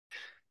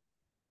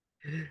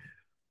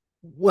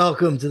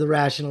Welcome to the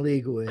Rational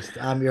Egoist.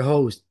 I'm your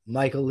host,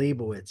 Michael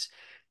Liebowitz.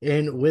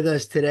 And with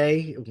us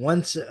today,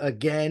 once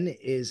again,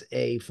 is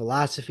a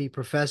philosophy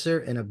professor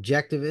and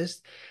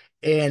objectivist,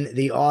 and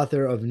the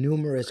author of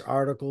numerous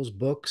articles,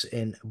 books,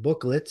 and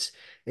booklets,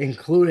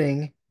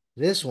 including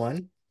this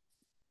one.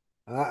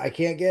 I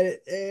can't get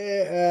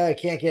it. I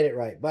can't get it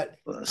right, but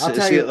I'll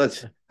tell See, you.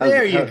 let's.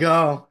 There you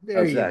go. There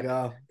How's you that?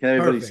 go. Can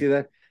everybody see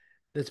Perfect.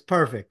 that? That's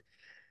perfect.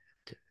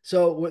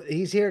 So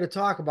he's here to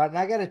talk about it. And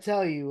I got to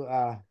tell you,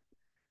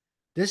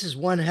 this is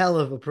one hell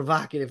of a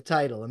provocative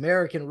title.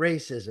 American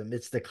Racism,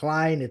 Its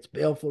Decline, Its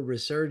Baleful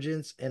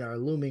Resurgence, and Our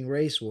Looming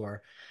Race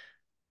War.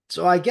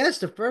 So I guess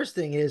the first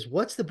thing is,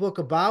 what's the book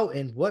about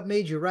and what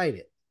made you write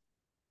it?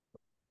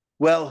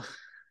 Well,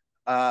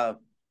 uh,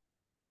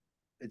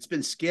 it's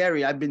been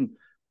scary.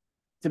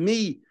 To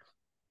me,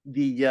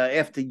 the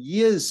after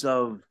years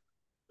of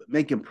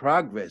making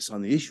progress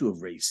on the issue of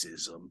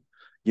racism,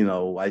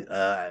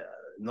 I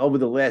over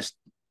the last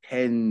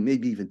 10,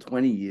 maybe even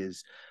 20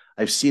 years,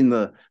 I've seen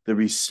the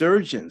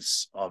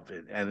resurgence of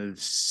it, and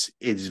it's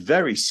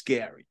very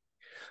scary.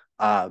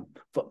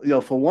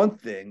 For one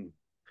thing,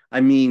 I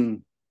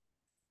mean,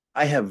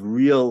 I have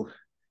real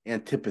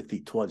antipathy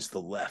towards the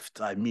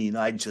left. I mean,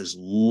 I just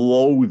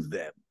loathe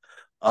them.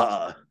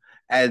 Uh,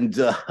 and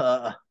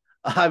I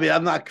mean,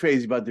 I'm not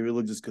crazy about the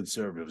religious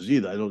conservatives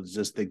either. I don't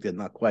just think they're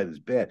not quite as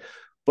bad.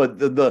 But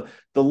the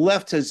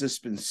left has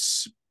just been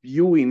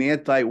spewing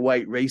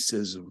anti-white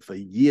racism for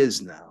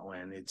years now,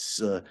 and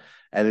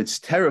it's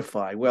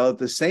terrifying. Well, at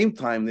the same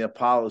time, their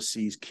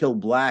policies kill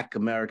Black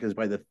Americans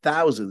by the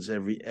thousands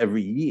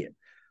every year.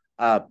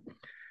 Uh,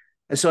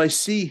 and so I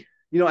see,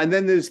 and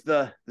then there's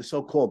the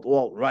so-called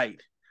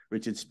alt-right,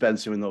 Richard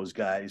Spencer and those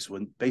guys,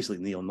 when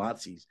basically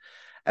neo-Nazis.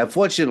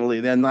 Unfortunately,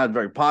 they're not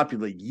very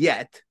popular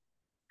yet.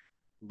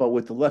 But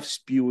with the left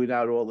spewing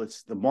out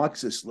the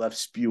Marxist left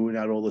spewing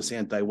out all this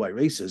anti-white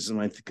racism,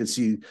 I could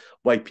see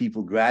white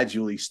people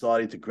gradually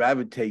starting to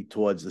gravitate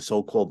towards the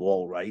so-called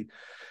alt-right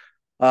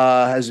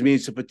as a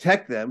means to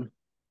protect them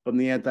from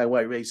the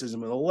anti-white racism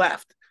of the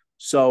left.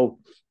 So,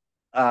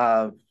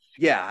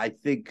 yeah, I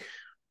think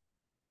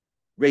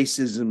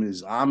racism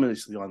is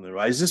ominously on the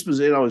rise. This was,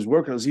 I was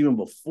working. It was even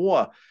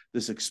before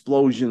this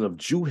explosion of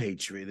Jew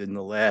hatred in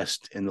the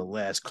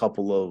last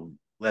couple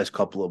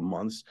of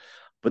months.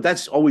 But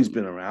that's always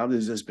been around.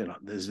 They've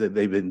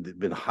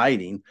been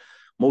hiding,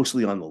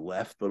 mostly on the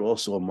left, but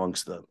also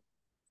amongst the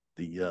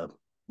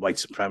white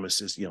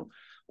supremacists,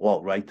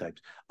 alt right types.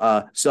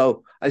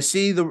 So I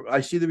see the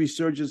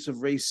resurgence of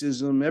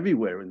racism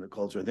everywhere in the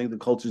culture. I think the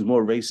culture is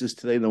more racist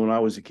today than when I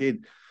was a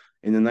kid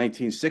in the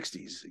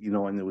 1960s,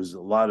 and there was a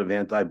lot of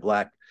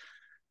anti-Black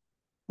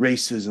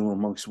racism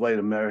amongst white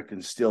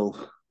Americans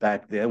still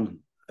back then.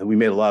 And we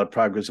made a lot of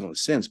progress on it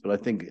since, but I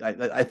think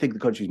the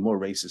country is more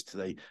racist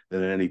today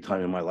than at any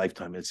time in my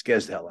lifetime. It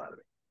scares the hell out of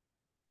me.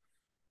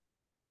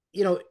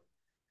 You know,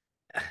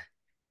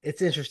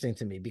 it's interesting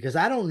to me because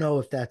I don't know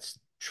if that's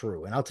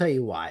true. And I'll tell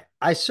you why.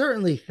 I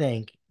certainly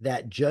think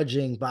that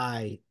judging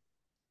by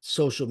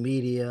social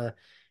media,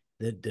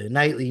 the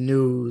nightly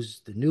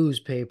news, the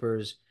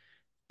newspapers,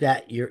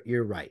 that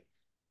you're right.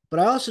 But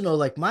I also know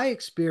like my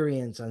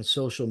experience on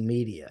social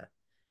media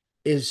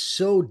is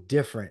so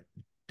different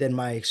than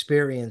my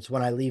experience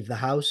when I leave the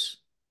house.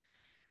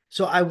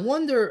 So I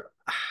wonder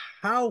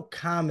how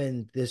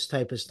common this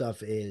type of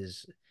stuff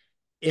is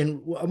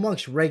in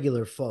amongst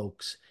regular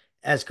folks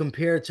as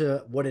compared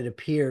to what it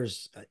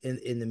appears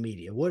in the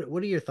media. What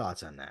are your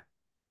thoughts on that?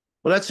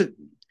 Well,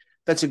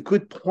 that's a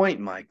good point,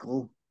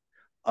 Michael.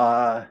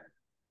 Uh,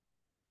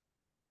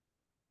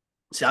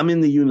 See, I'm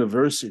in the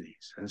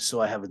universities, and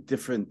so I have a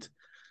different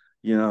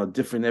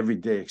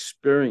everyday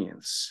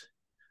experience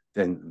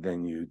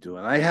than you do.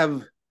 And I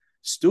have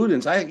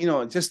students. I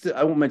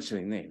won't mention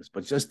any names,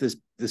 but just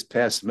this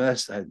past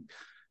semester, I had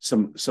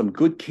some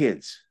good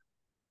kids.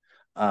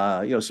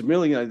 Some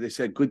really, they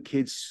said good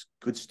kids,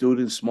 good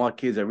students, smart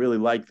kids. I really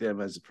like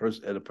them as a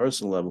person at a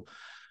personal level.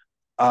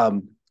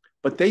 Um,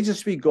 but they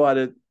just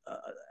regarded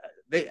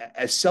they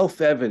as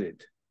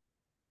self-evident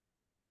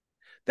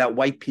that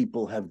white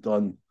people have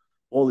done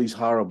all these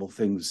horrible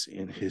things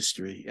in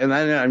history. And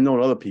I've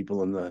known other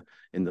people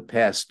in the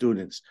past,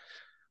 students.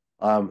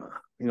 Um,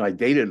 I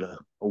dated a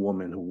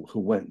woman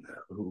who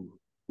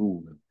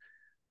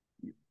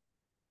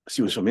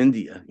she was from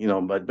India,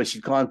 but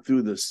she'd gone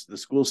through the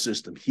school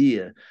system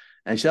here,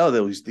 and she said, "Oh,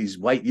 there was these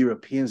white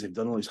Europeans. They've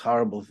done all these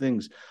horrible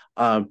things."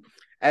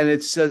 And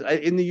it says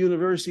in the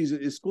universities,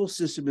 the school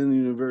system in the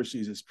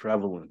universities is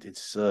prevalent.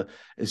 It's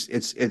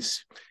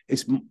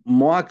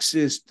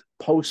Marxist,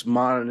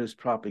 postmodernist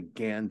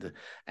propaganda,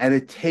 and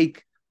it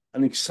take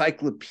an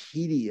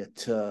encyclopedia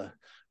to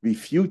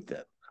refute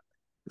them.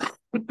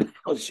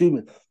 Oh, excuse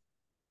me.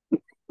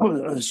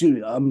 Oh, excuse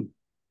me. I You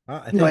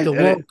know, think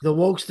and it, the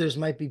wokesters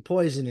might be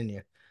poisoning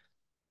you.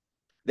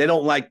 they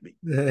don't like me,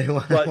 They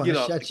but want to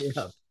shut you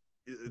up.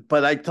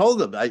 but I told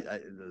them,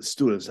 the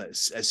students,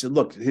 I said,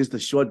 look, here's the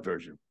short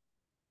version.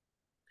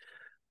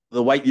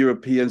 the white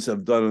Europeans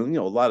have done,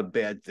 a lot of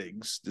bad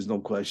things. There's no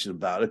question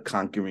about it.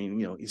 Conquering,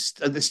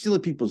 they're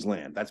stealing people's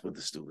land. That's what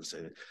the students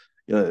say.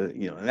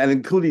 And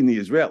including the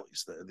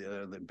Israelis.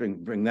 They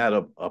bring that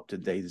up to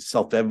date. It's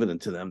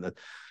self-evident to them that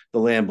the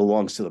land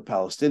belongs to the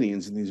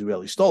Palestinians and the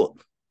Israelis stole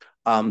it.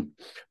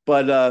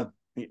 But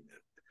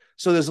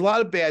so there's a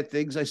lot of bad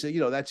things. I say,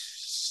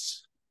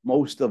 that's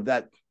most of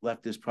that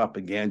leftist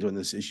propaganda on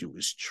this issue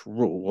is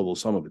true, although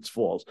some of it's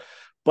false.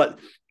 But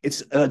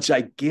it's a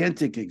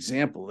gigantic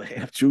example of the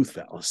half-truth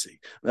fallacy,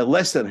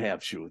 less than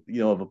half-truth,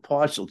 of a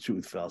partial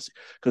truth fallacy.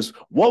 Because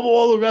what were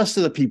all the rest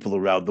of the people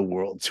around the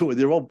world doing?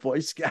 They're all Boy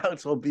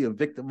Scouts, all being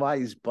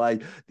victimized by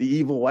the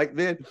evil white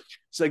man.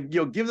 It's like,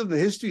 give them the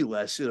history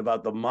lesson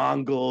about the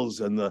Mongols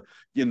and the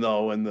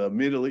Middle,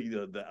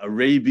 the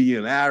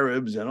Arabian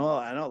Arabs and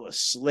all the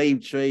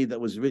slave trade that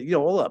was,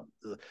 all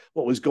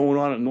what was going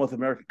on in North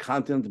American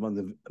continent among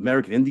the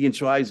American Indian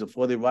tribes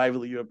before they arrived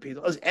with the Europeans.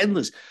 It was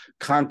endless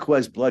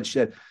conquest,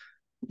 bloodshed,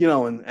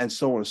 and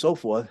so on and so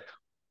forth,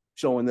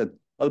 showing that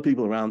other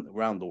people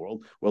around the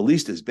world were at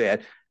least as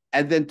bad.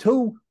 And then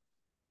two,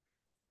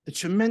 the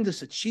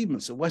tremendous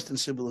achievements of Western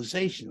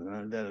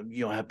civilization that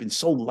have been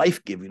so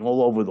life-giving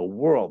all over the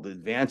world, the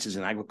advances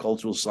in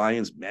agricultural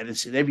science,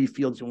 medicine, every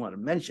field you want to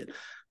mention,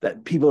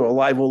 that people are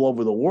alive all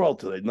over the world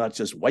today, not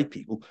just white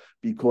people,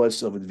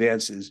 because of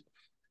advances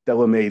that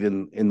were made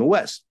in the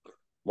West,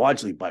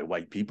 largely by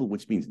white people,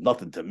 which means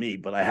nothing to me,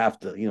 but I have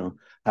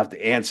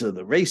to answer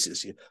the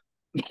racists here.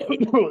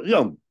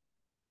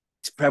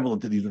 It's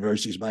prevalent in the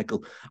universities,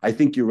 Michael. I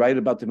think you're right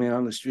about the man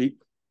on the street,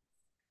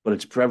 but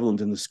it's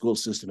prevalent in the school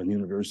system and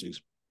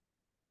universities.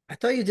 I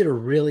thought you did a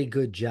really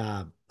good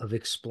job of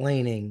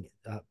explaining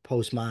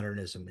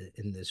postmodernism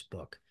in this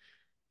book.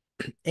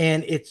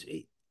 And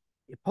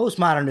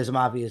postmodernism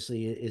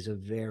obviously is a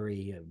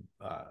very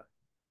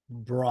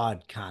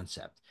broad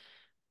concept,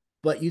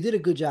 but you did a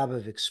good job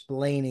of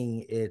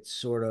explaining its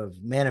sort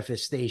of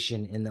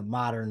manifestation in the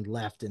modern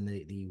left and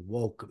the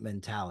woke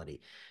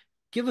mentality.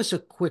 Give us a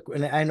quick,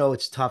 and I know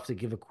it's tough to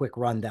give a quick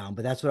rundown,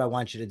 but that's what I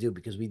want you to do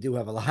because we do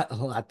have a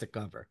lot to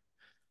cover.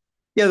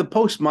 Yeah, the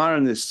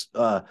postmodernists,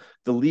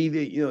 the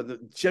leading, the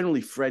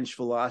generally French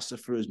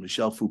philosophers,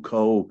 Michel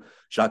Foucault,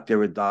 Jacques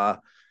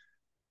Derrida,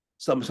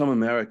 some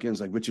Americans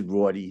like Richard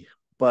Rorty,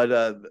 but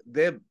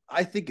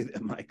I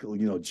think, Michael,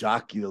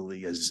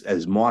 jocularly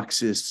as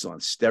Marxists on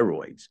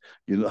steroids,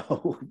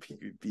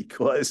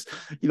 because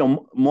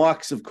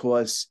Marx, of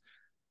course,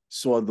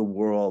 saw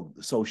the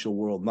social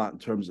world, not in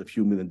terms of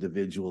human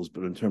individuals,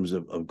 but in terms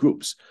of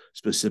groups,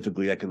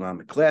 specifically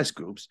economic class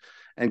groups,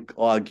 and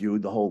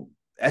argued the whole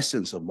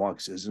essence of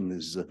Marxism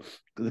is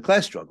the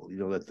class struggle,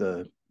 that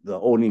the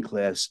owning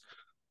class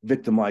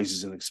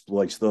victimizes and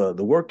exploits the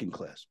working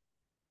class.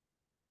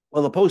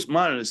 Well, the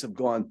postmodernists have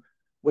gone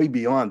way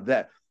beyond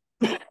that.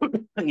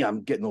 Yeah,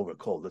 I'm getting over a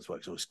cold. That's why,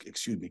 so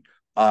excuse me.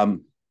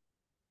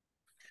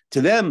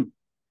 To them,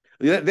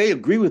 they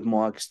agree with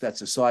Marx that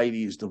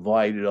society is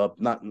divided up,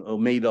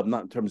 made up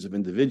not in terms of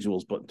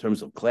individuals, but in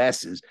terms of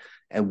classes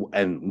and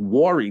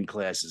warring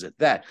classes at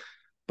that.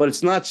 But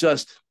it's not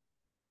just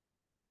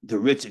the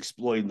rich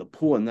exploiting the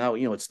poor. Now,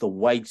 it's the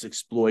whites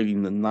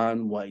exploiting the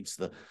non-whites,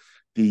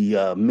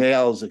 the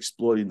males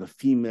exploiting the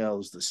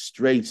females, the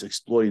straights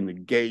exploiting the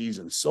gays,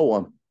 and so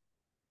on.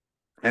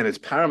 And it's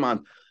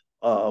paramount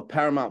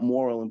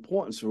moral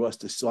importance for us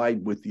to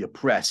side with the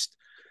oppressed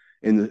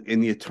in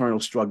the eternal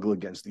struggle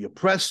against the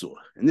oppressor.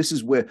 And this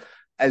is where,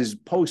 as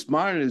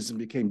postmodernism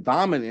became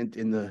dominant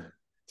in the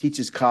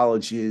teachers'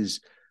 colleges,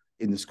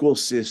 in the school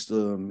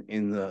system,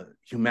 in the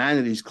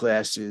humanities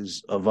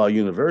classes of our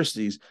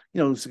universities,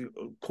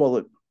 call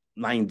it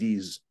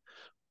 90s,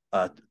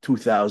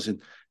 2000,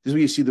 this is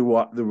where you see the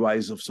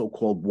rise of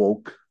so-called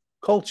woke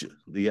culture,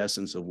 the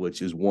essence of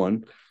which is,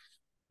 one,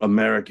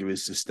 America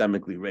is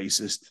systemically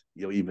racist,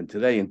 even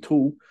today, and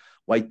two,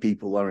 white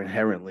people are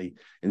inherently,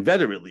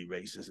 inveterately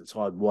racist. It's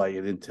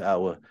hardwired into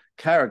our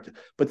character.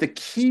 But the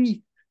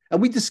key, and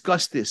we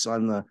discussed this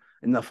in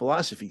the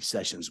philosophy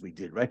sessions we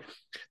did, right?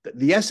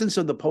 The essence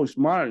of the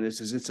postmodernist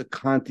is it's a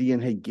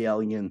Kantian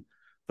Hegelian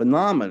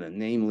phenomenon,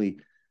 namely,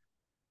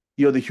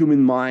 the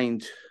human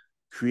mind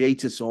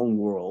creates its own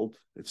world,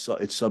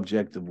 its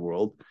subjective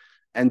world,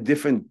 and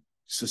different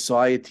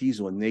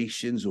societies or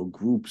nations or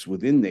groups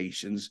within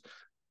nations,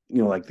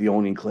 like the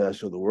owning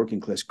class or the working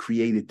class,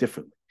 create it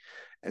differently.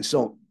 And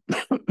so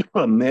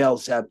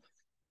males have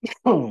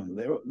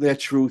their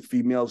truth,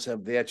 females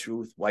have their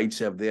truth, whites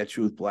have their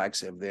truth,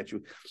 blacks have their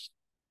truth.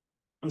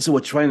 And so we're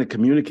trying to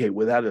communicate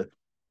without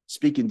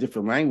speaking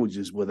different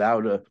languages,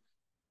 without a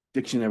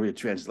dictionary or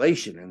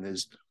translation. And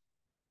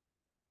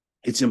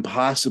it's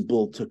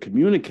impossible to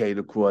communicate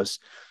across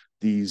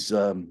these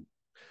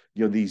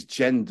these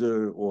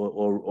gender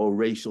or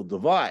racial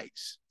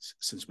divides,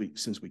 since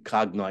we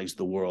cognize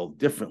the world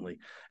differently.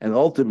 And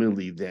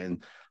ultimately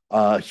then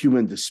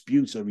human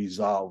disputes are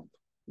resolved.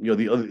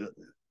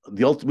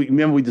 The ultimate,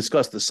 remember we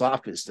discussed the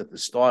sophists at the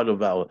start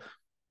of our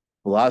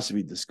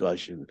philosophy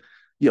discussion.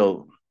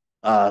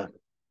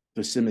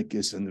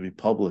 Thrasymachus in the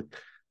Republic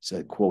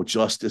said, quote,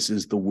 "Justice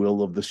is the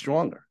will of the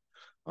stronger."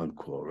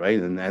 unquote, right?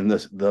 And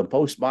the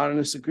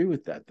postmodernists agree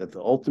with that the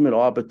ultimate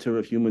arbiter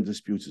of human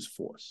disputes is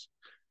force.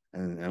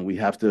 And we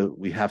have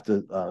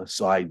to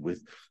side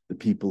with the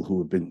people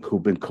who've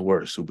been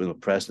coerced, who've been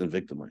oppressed and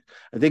victimized.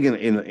 I think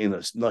in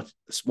a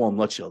small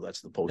nutshell,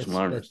 that's the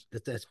postmodernist.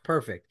 That's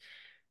perfect.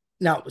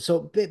 Now,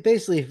 so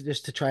basically,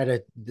 just to try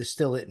to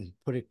distill it and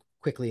put it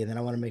quickly, and then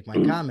I want to make my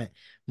comment.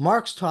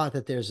 Marx taught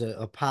that there's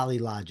a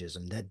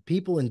polylogism, that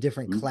people in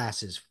different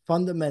classes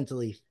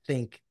fundamentally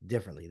think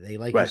differently. They,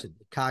 like you Right, said,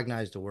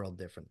 cognize the world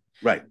differently.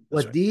 right, that's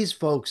What right, these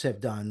folks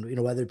have done,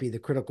 whether it be the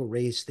critical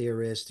race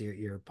theorists,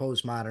 your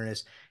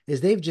postmodernists,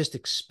 is they've just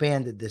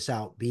expanded this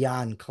out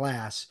beyond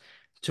class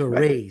to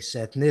right. race,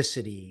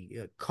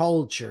 ethnicity,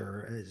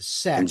 culture,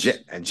 sex,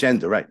 And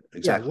gender, right, yeah,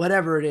 exactly.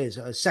 whatever it is,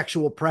 a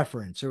sexual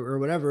preference or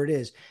whatever it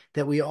is,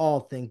 that we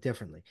all think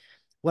differently.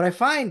 What I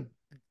find,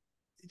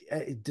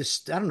 I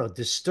don't know,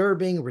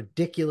 disturbing,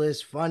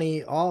 ridiculous,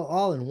 funny,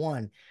 all in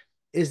one,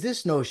 is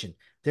this notion: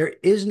 there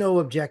is no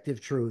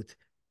objective truth,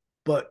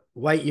 but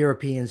white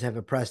Europeans have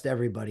oppressed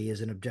everybody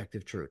is an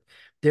objective truth.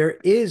 There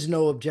is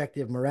no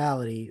objective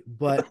morality,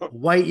 but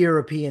white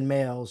European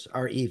males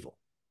are evil.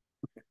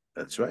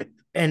 That's right.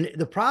 And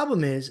the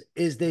problem is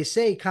they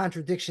say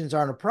contradictions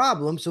aren't a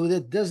problem, so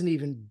that doesn't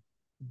even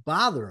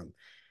bother them.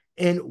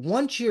 And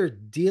once you're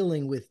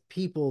dealing with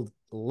people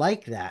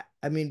like that,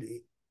 I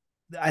mean,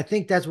 I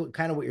think that's what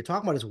kind of what you're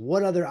talking about is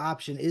what other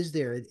option is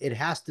there? It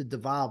has to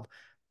devolve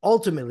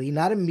ultimately,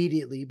 not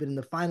immediately, but in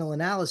the final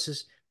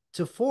analysis,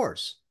 to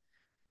force.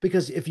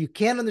 Because if you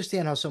can't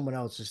understand how someone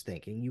else is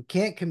thinking, you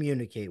can't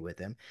communicate with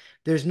them,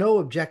 there's no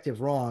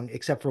objective wrong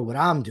except for what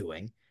I'm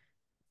doing.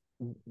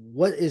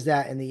 What is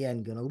that in the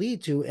end going to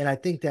lead to? And I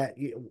think that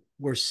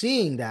we're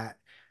seeing that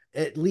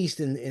at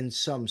least in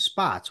some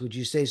spots. Would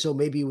you say so?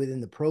 Maybe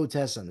within the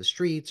protests on the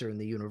streets or in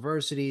the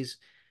universities,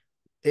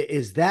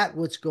 is that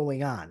what's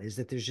going on? Is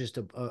that there's just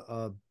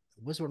a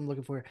what's what I'm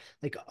looking for?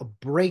 Like a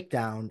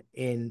breakdown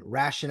in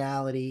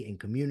rationality and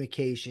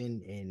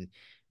communication and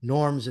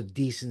norms of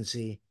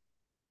decency.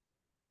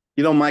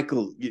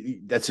 Michael,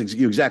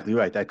 you're exactly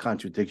right. That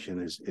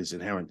contradiction is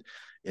inherent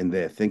in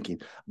their thinking.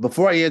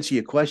 Before I answer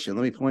your question,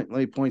 let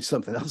me point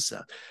something else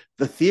out.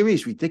 The theory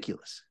is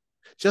ridiculous,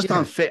 just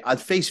Yeah, on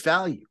face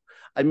value.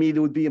 I mean, it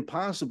would be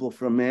impossible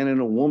for a man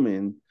and a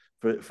woman,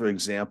 for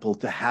example,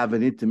 to have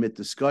an intimate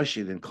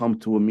discussion and come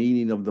to a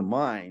meeting of the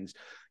minds.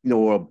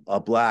 Or a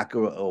black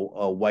or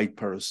a white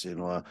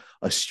person, or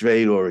a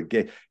straight or a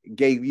gay.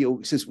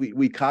 Since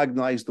we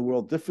cognize the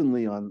world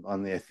differently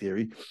on their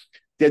theory,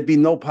 there'd be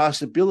no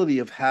possibility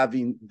of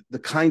having the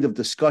kind of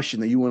discussion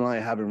that you and I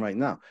are having right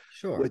now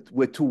sure.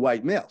 with two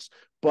white males.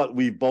 But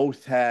we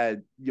both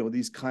had,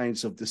 these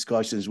kinds of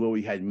discussions where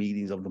we had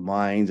meetings of the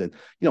minds and,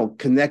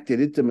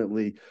 connected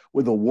intimately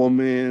with a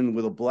woman,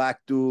 with a black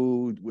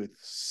dude,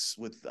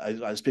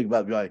 I speak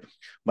about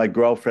my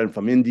girlfriend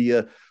from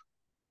India,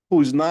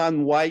 who's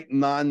non-white,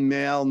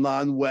 non-male,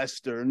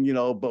 non-Western,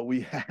 but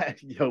we had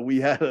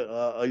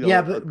Yeah,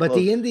 a but close.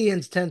 the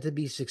Indians tend to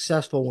be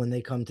successful when they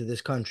come to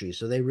this country,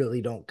 so they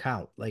really don't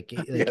count.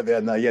 Yeah,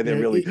 they're not. Yeah, they're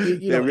really.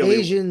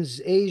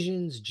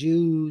 Asians,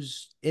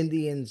 Jews,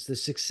 Indians, the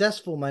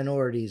successful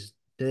minorities,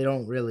 they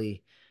don't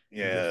really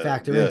Yeah,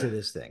 factor yeah. into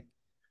this thing.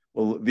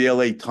 Well, the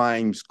LA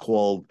Times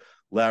called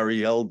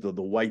Larry Elder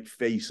the white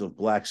face of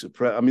black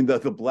supremacy. I mean, the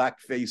black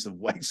face of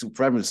white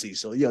supremacy.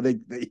 So yeah, they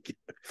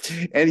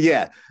and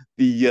yeah,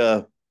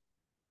 the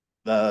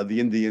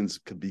Indians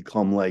could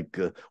become like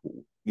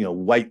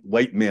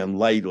white man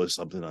light or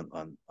something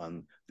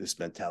on this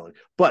mentality.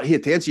 But here,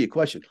 to answer your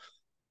question,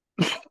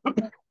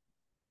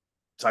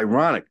 it's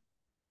ironic.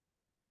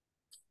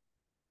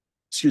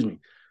 Excuse me.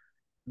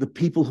 The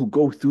people who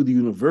go through the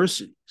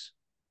universities,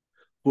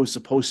 who are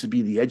supposed to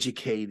be the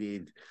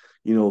educated,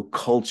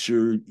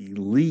 cultured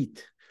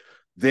elite,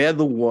 they're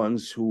the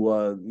ones who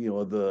are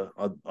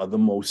the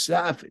most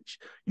savage.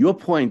 Your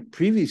point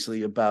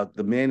previously about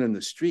the man in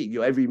the street,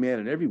 every man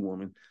and every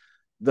woman,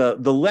 the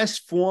less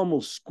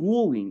formal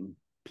schooling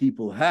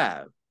people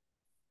have.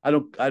 I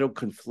don't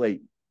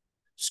conflate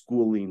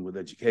schooling with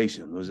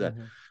education. There was that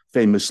Mhm.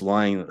 famous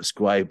line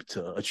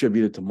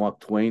attributed to Mark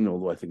Twain,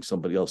 although I think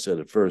somebody else said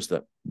it first,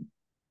 that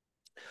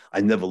I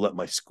never let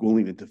my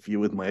schooling interfere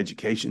with my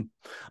education.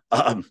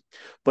 Um,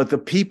 but the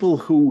people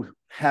who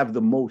have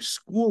the most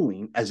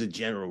schooling, as a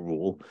general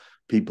rule,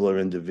 people are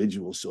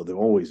individuals, so there are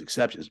always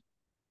exceptions.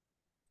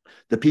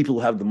 The people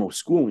who have the most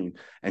schooling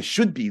and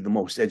should be the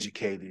most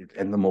educated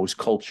and the most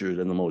cultured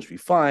and the most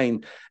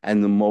refined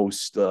and the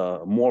most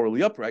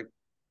morally upright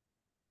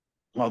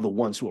are the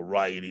ones who are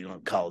rioting on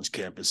college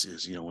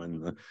campuses,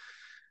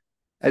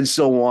 and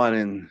so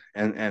on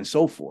and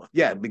so forth.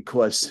 Yeah,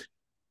 because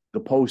the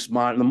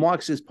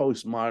Marxist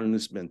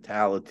postmodernist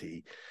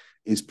mentality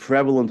is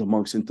prevalent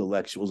amongst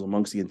intellectuals,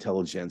 amongst the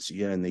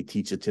intelligentsia, and they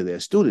teach it to their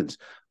students.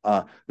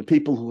 The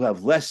people who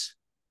have less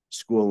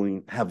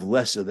schooling have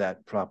less of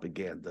that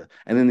propaganda,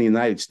 and in the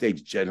United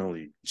States,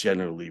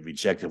 generally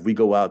reject it. If we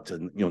go out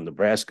to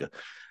Nebraska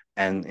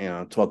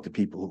and talk to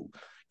people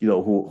who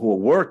are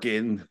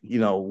working,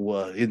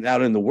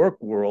 out in the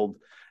work world,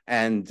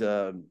 and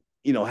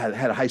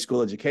had a high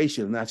school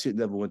education and that's it,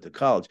 never went to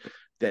college,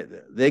 that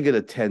they're going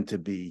to tend to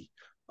be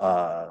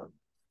uh,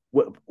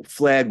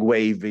 flag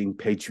waving,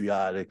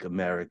 patriotic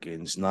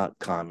Americans, not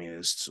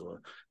communists,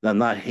 or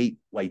not hate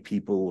white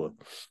people, or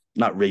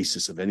not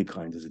racist of any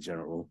kind as a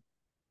general rule.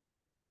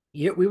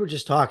 Yeah, we were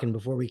just talking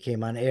before we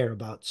came on air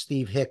about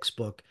Steve Hicks'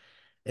 book,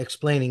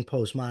 Explaining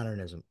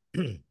Postmodernism.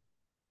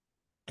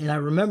 And I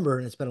remember,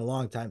 and it's been a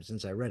long time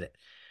since I read it,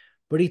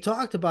 but he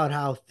talked about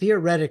how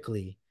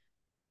theoretically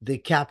the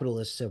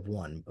capitalists have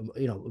won.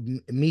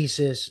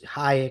 Mises,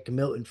 Hayek,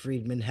 Milton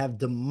Friedman have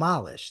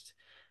demolished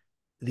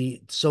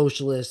the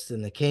socialists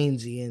and the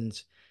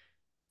Keynesians.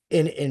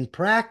 In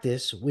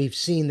practice, we've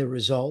seen the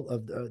result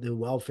of the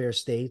welfare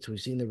states. We've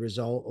seen the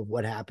result of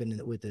what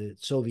happened with the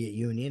Soviet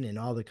Union and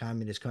all the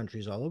communist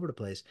countries all over the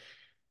place.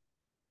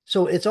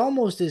 So it's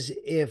almost as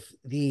if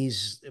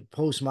these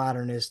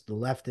postmodernists, the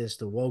leftists,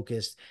 the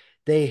wokists,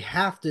 they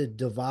have to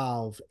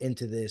devolve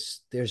into this.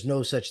 There's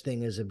no such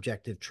thing as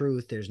objective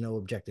truth. There's no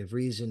objective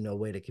reason, no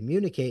way to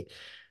communicate,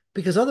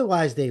 because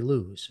otherwise they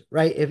lose,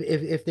 right?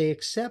 If they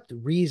accept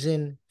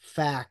reason,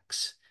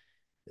 facts,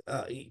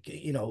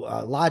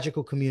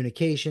 logical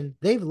communication,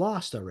 they've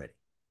lost already.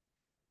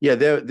 Yeah,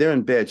 they're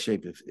in bad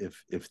shape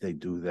if they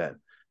do that.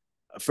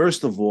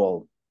 First of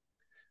all,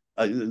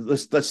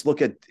 let's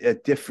look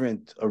at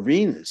different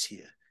arenas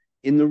here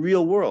in the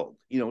real world.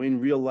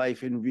 In real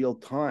life, in real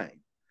time.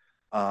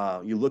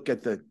 You look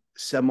at the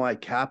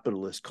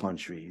semi-capitalist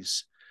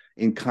countries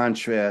in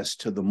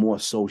contrast to the more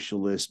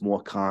socialist,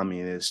 more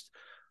communist,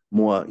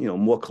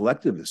 more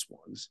collectivist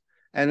ones.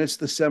 And it's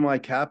the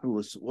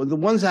semi-capitalists, well, the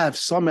ones that have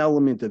some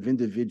element of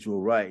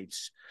individual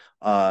rights,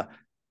 have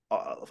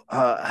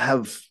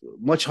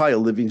much higher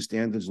living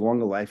standards,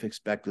 longer life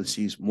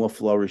expectancies, more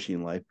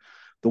flourishing life.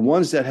 The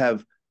ones that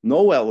have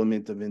no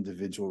element of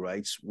individual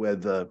rights,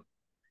 whether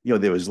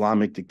they're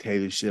Islamic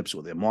dictatorships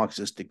or they're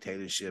Marxist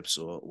dictatorships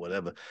or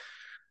whatever,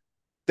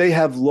 they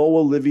have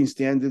lower living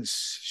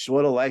standards,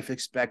 shorter life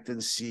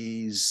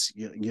expectancies.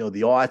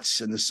 The arts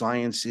and the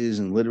sciences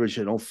and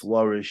literature don't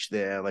flourish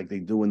there like they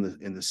do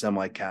in the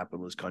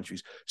semi-capitalist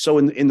countries. So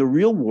in the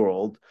real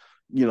world,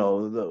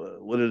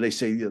 what do they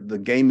say? The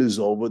game is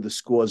over. The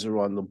scores are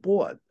on the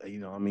board.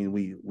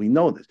 We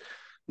know this.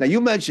 Now,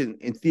 you mentioned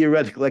in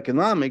theoretical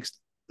economics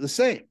the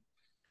same.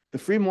 The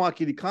free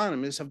market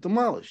economists have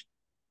demolished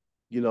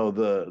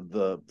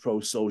the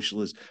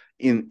pro-socialists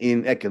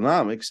in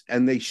economics,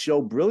 and they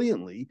show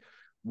brilliantly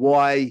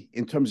why,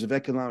 in terms of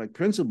economic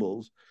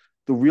principles,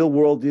 the real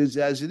world is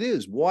as it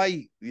is.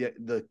 Why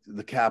the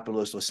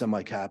capitalist or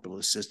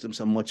semi-capitalist systems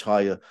have much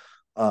higher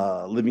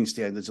living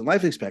standards and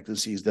life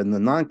expectancies than the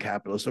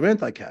non-capitalist or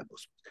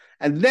anti-capitalist.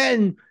 And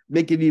then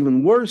make it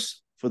even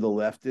worse for the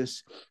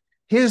leftists.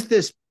 Here's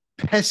this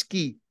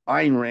pesky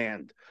Ayn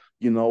Rand,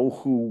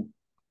 who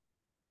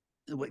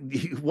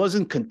he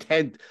wasn't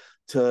content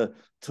to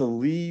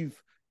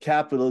leave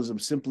capitalism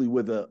simply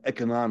with an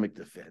economic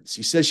defense.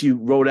 He says she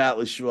wrote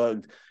Atlas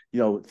Shrugged,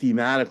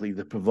 thematically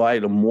to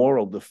provide a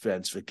moral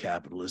defense for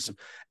capitalism.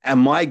 And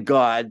my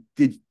God,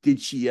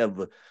 did she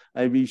ever?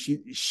 I mean,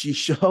 she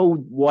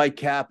showed why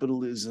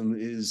capitalism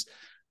is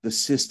the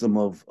system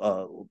of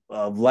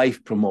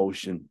life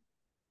promotion,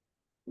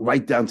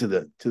 right down to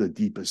the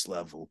deepest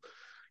level.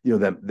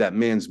 That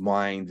man's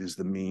mind is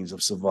the means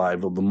of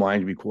survival. The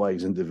mind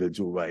requires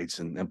individual rights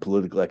and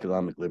political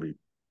economic liberty.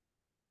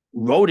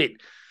 Wrote it,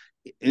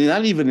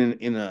 not even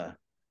in a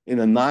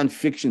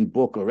nonfiction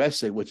book or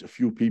essay, which a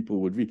few people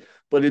would read,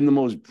 but in the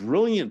most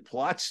brilliant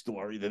plot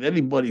story that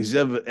anybody's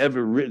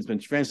ever written. It's been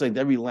translated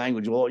to every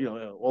language, all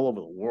over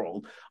the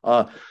world.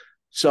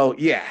 So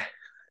yeah,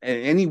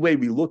 and any way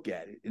we look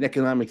at it, in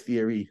economic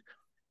theory,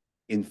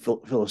 in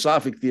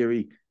philosophic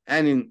theory,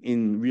 and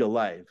in real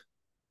life,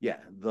 yeah,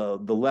 the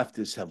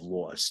leftists have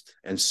lost,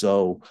 and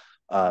so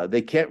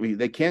they can't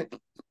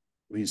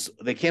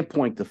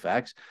point to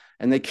facts,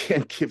 and they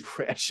can't give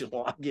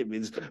rational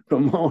arguments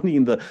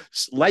promoting the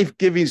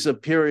life-giving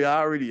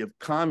superiority of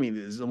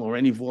communism or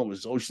any form of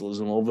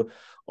socialism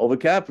over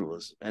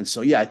capitalism. And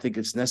so, yeah, I think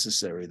it's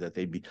necessary that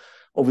they be,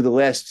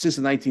 since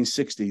the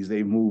 1960s,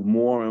 they move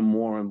more and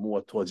more and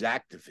more towards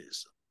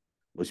activism,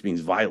 which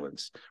means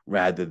violence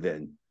rather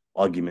than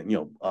argument,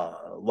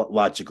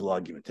 logical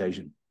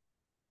argumentation.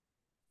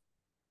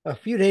 A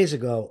few days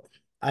ago,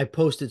 I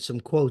posted some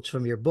quotes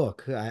from your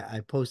book.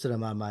 I posted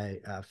them on my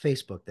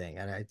Facebook thing,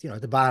 and at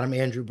the bottom,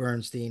 Andrew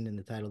Bernstein in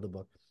the title of the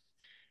book.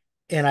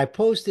 And I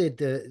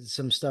posted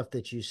some stuff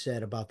that you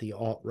said about the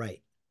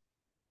alt-right.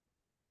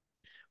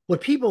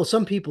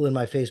 Some people in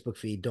my Facebook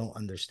feed don't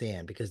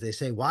understand, because they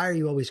say, why are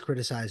you always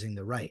criticizing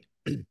the right?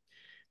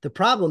 The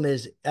problem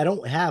is I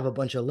don't have a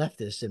bunch of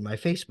leftists in my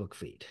Facebook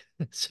feed.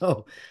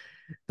 So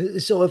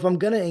if I'm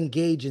going to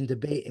engage in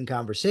debate and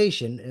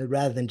conversation,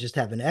 rather than just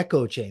have an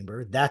echo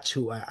chamber, that's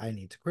who I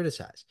need to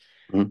criticize.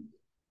 Mm-hmm.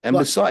 And But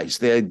besides,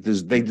 they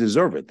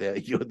deserve it.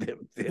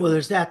 well,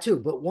 there's that too.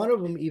 But one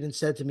of them even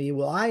said to me,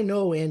 well, I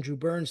know Andrew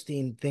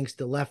Bernstein thinks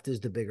the left is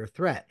the bigger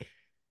threat.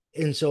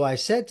 And so I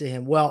said to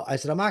him, well, I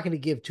said, I'm not going to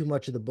give too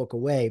much of the book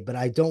away, but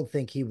I don't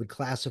think he would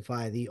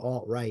classify the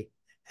alt-right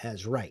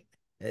as right.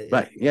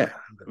 Right. Yeah.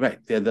 Right.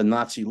 They're the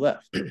Nazi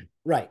left.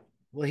 Right.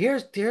 Well,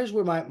 here's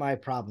where my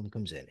problem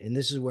comes in, and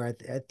this is where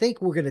I think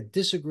we're going to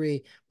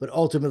disagree, but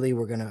ultimately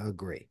we're going to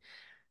agree,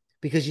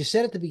 because you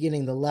said at the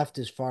beginning the left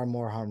is far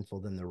more harmful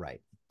than the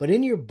right. But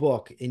in your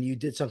book, and you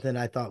did something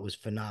I thought was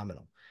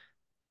phenomenal.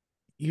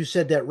 You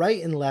said that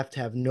right and left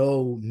have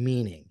no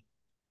meaning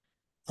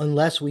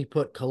unless we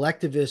put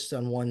collectivists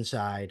on one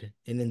side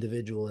and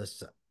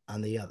individualists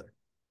on the other.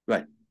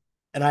 Right.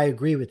 And I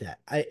agree with that.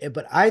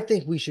 But I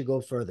think we should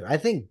go further. I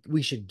think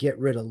we should get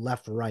rid of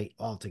left right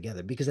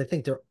altogether, because I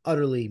think they're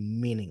utterly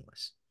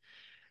meaningless.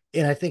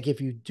 And I think if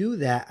you do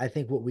that, I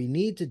think what we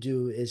need to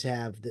do is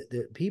have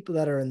the people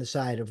that are on the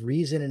side of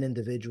reason and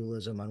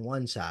individualism on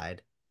one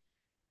side,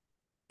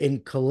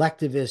 and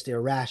collectivist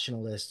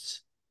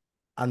irrationalists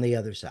on the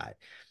other side.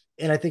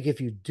 And I think if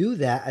you do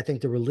that, I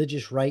think the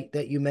religious right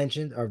that you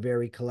mentioned are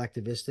very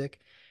collectivistic.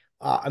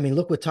 I mean,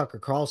 look what Tucker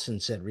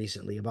Carlson said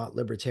recently about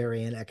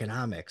libertarian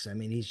economics. I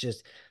mean,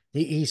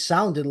 he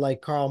sounded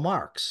like Karl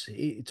Marx,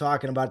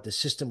 talking about the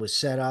system was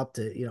set up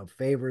to,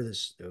 favor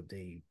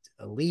the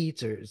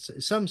elites or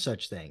some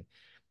such thing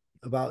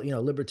about,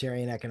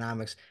 libertarian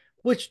economics,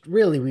 which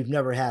really we've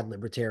never had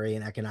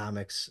libertarian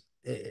economics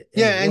in the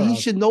Yeah, and he world.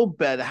 should know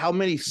better. How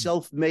many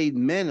self-made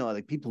men are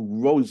like people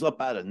who rose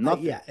up out of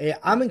nothing? Yeah,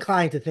 I'm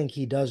inclined to think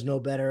he does know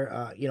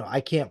better.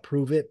 I can't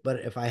prove it, but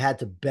if I had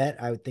to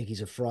bet, I would think he's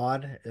a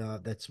fraud.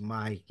 That's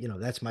my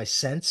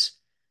sense.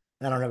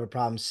 I don't have a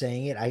problem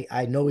saying it.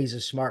 I know he's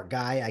a smart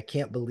guy. I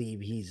can't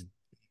believe he's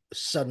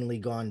suddenly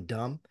gone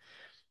dumb.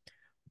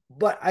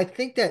 But I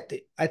think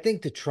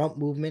the Trump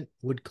movement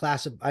would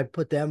classify. I'd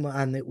put them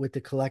with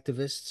the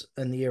collectivists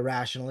and the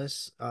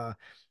irrationalists.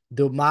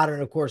 The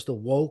modern, of course, the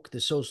woke,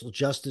 the social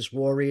justice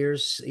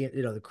warriors,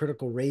 the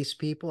critical race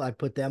people. I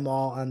put them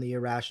all on the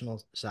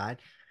irrational side.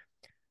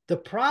 The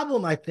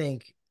problem, I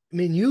think, I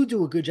mean, you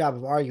do a good job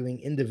of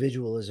arguing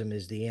individualism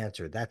is the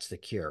answer. That's the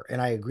cure,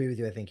 and I agree with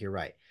you. I think you're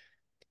right.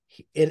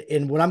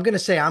 And what I'm going to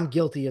say, I'm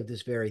guilty of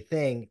this very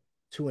thing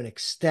to an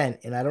extent,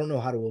 and I don't know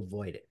how to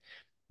avoid it.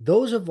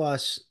 Those of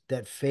us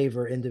that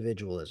favor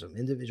individualism,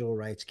 individual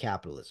rights,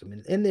 capitalism,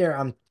 and in there,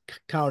 I'm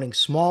counting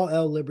small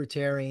L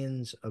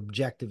libertarians,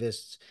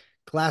 objectivists,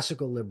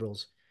 classical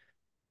liberals.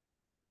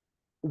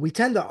 We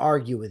tend to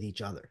argue with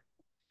each other.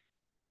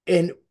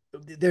 And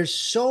there's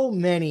so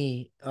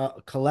many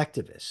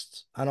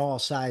collectivists on all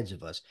sides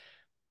of us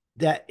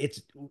that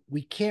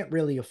we can't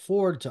really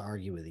afford to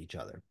argue with each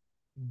other.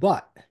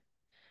 But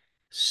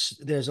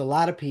there's a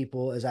lot of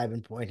people, as I've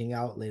been pointing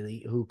out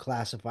lately, who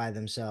classify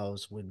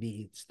themselves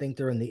think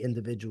they're in the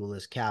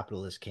individualist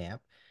capitalist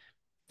camp.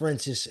 For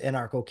instance,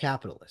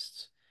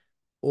 anarcho-capitalists,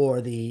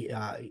 or the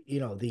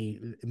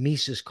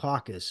Mises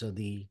Caucus of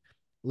the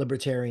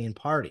Libertarian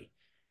Party,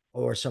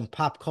 or some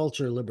pop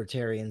culture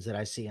libertarians that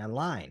I see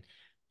online.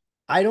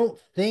 I don't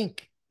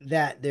think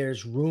that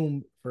there's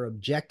room for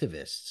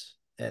objectivists,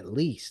 at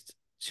least,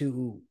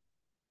 to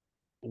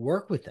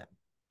work with them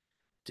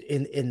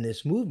in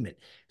this movement.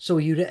 So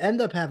you'd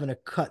end up having to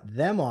cut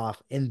them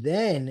off, and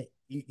then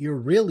you're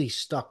really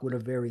stuck with a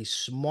very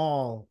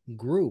small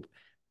group.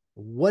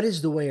 What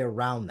is the way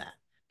around that?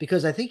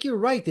 Because I think you're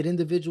right that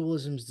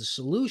individualism is the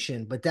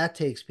solution, but that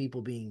takes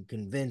people being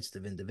convinced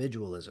of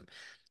individualism.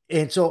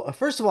 And so,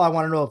 first of all, I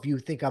want to know if you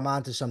think I'm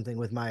onto something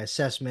with my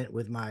assessment,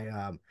 with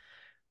my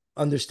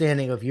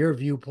understanding of your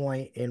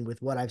viewpoint, and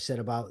with what I've said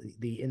about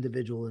the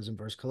individualism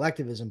versus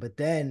collectivism. But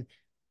then,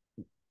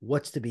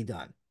 what's to be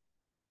done?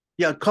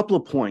 Yeah, a couple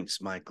of points,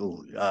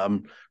 Michael.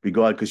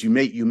 Because you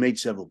made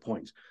several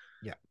points.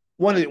 Yeah.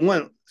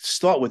 One,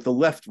 start with the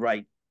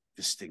left-right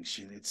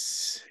distinction.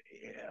 It's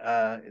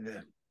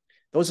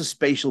those are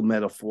spatial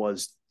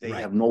metaphors. They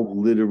have no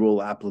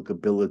literal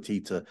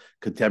applicability to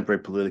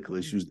contemporary political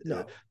issues.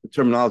 No. The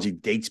terminology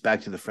dates back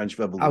to the French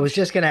Revolution. I was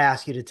just going to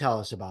ask you to tell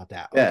us about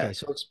that. Yeah. Okay,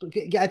 so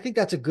I think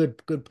that's a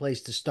good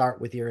place to start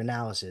with your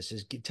analysis.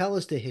 Is tell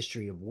us the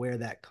history of where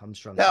that comes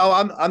from. No,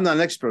 I'm not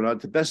an expert on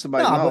it. To the best of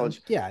my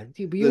knowledge, but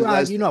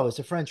it's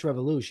the French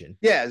Revolution.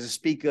 Yeah, as a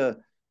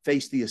speaker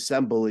faced the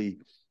assembly,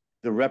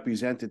 the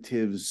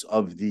representatives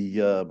of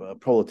the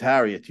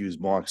proletariat, to use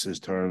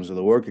Marxist terms, or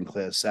the working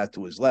class, sat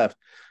to his left,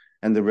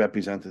 and the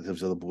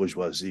representatives of the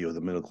bourgeoisie or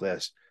the middle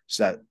class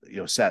sat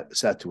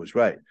to his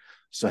right.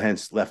 So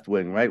hence left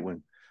wing, right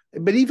wing.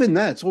 But even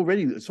that,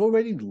 it's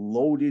already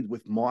loaded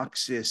with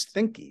Marxist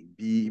thinking,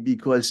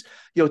 because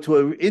to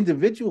an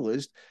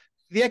individualist,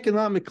 the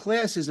economic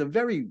class is a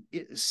very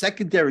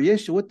secondary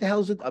issue. What the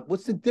hell is it?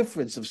 What's the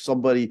difference if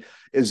somebody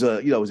is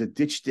a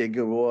ditch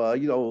digger, or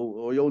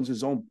or he owns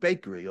his own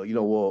bakery,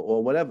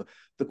 or whatever?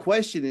 The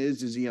question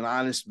is he an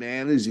honest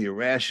man? Is he a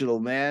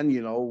rational man?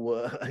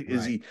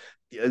 Is he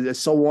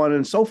so on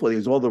and so forth? He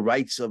has all the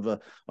rights of an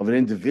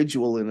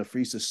individual in a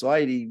free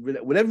society,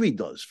 whatever he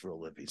does for a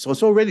living. So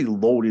it's already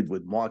loaded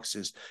with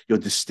Marxist,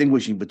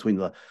 distinguishing between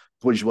the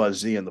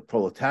bourgeoisie and the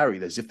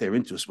proletariat as if their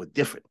interests were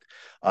different,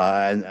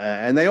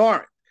 and they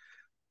aren't.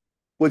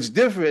 What's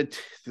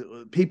different,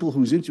 people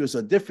whose interests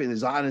are different,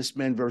 is honest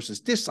men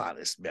versus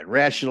dishonest men,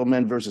 rational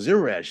men versus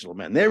irrational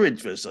men. Their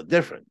interests are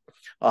different.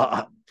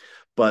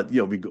 But we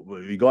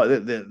we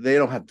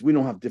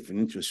don't have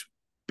different interests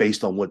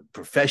based on what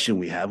profession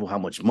we have or how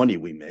much money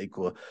we make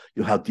or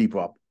how deep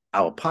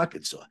our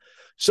pockets are.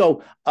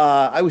 So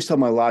I always tell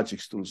my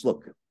logic students,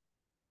 look,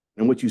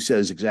 and what you said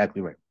is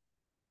exactly right.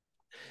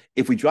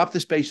 If we drop the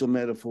spatial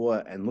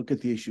metaphor and look at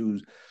the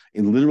issues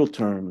in literal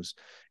terms,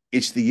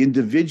 it's the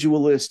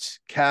individualist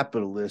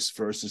capitalists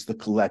versus the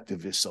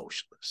collectivist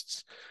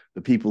socialists.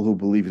 The people who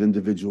believe in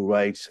individual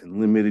rights and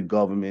limited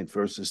government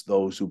versus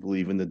those who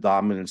believe in the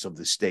dominance of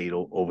the state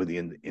over the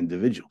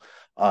individual.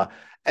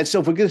 And so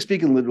if we're going to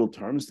speak in literal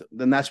terms,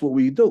 then that's what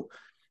we do.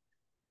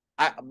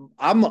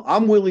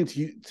 I'm willing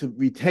to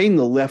retain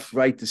the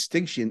left-right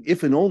distinction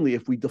if and only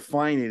if we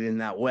define it in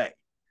that way,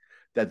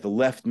 that the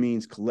left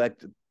means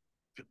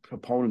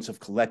proponents of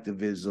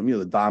collectivism,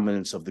 the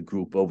dominance of the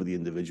group over the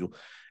individual,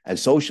 and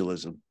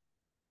socialism,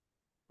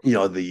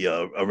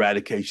 the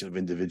eradication of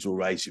individual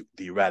rights,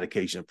 the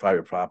eradication of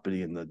private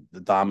property, and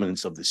the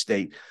dominance of the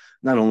state,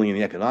 not only in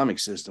the economic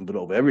system, but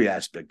over every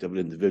aspect of an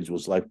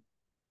individual's life.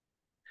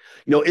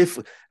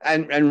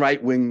 And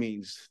right wing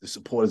means the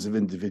supporters of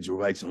individual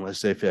rights and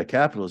laissez-faire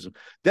capitalism,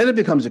 then it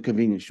becomes a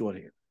convenient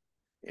shorthand,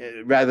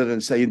 rather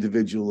than say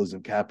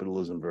individualism,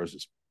 capitalism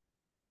versus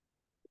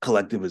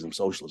collectivism,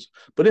 socialism.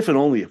 But if and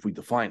only if we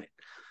define it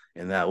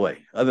in that way.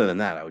 Other than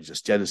that, I would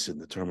just jettison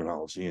the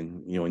terminology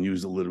and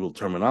use the literal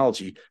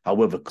terminology,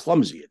 however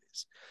clumsy it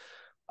is.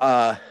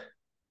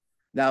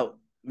 Now,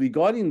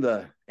 regarding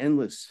the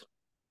endless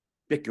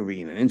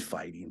bickering and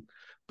infighting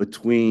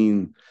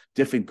between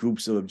different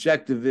groups of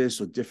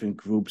objectivists or different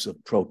groups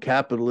of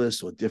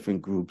pro-capitalists or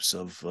different groups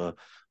of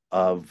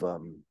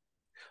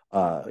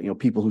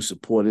people who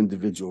support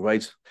individual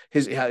rights.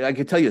 I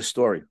can tell you a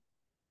story.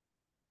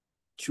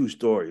 True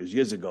story. It was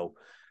years ago.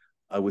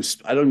 I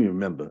don't even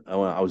remember.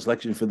 I was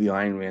lecturing for the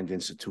Ayn Rand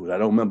Institute. I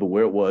don't remember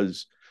where it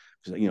was.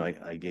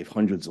 I gave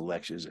hundreds of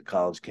lectures at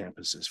college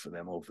campuses for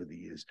them over the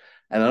years.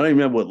 And I don't even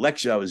remember what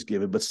lecture I was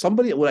giving, but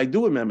what I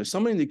do remember,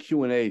 somebody in the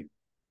Q&A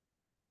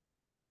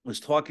was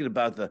talking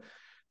about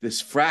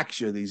this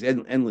fracture, these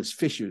endless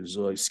fissures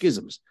or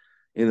schisms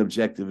in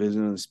objectivism,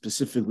 and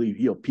specifically,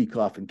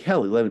 Peikoff and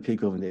Kelly, Leonard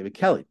Peikoff and David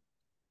Kelly.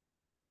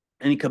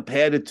 And he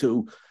compared it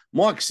to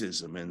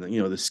Marxism and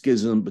the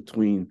schism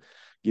between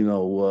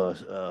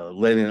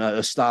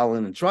Lenin,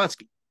 Stalin, and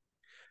Trotsky.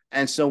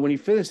 And so when he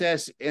finished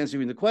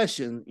answering the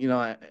question,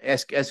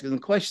 asking the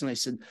question, I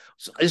said,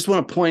 so I just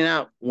want to point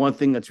out one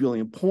thing that's really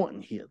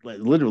important here, like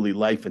literally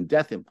life and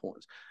death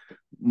importance.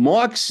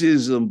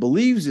 Marxism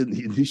believes in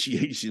the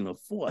initiation of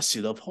force.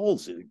 It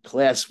upholds it.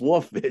 Class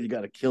warfare, you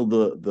got to kill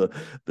the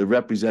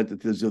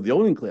representatives of the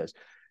owning class.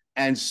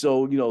 And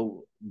so,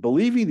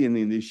 believing in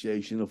the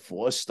initiation of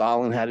force,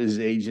 Stalin had his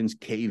agents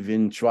cave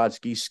in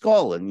Trotsky's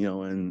skull and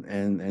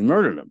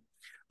murder them.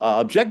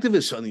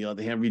 Objectivists, on the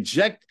other hand,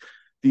 reject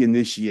the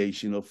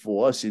initiation of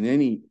force in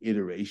any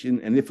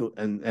iteration,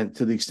 and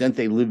to the extent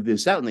they live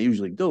this out, and they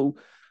usually do,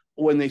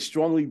 when they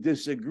strongly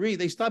disagree,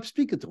 they stop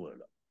speaking to one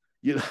another.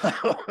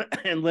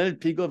 And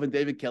Leonard Peikoff and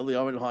David Kelly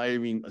aren't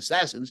hiring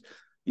assassins,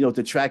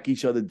 to track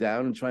each other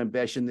down and try and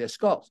bash in their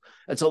skulls.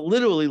 It's a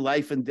literally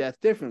life and death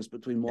difference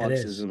between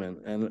Marxism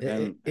and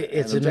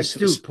it's an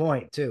astute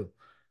point too.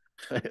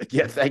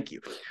 Yeah, thank you.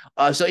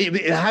 So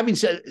having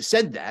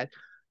said that,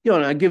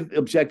 and I give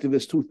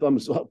objectivists 2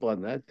 thumbs up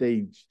on that.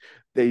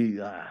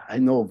 I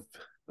don't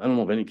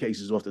know of any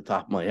cases off the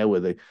top of my head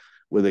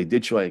where they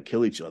did try and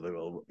kill each other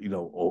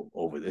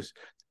over this.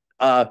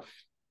 I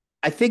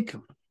think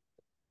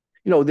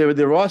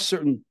there are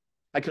certain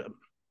I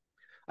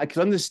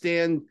can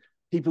understand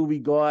people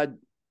regard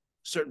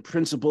certain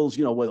principles,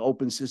 with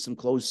open system,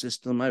 closed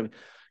system. I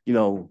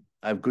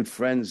have good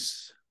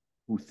friends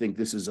who think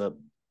this is an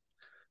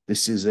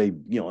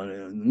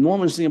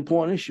enormously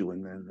important issue,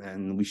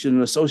 and we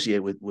shouldn't associate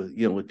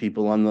with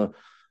people on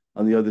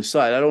the other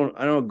side. I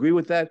don't agree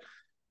with that,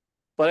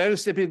 but I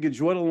understand people can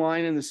draw the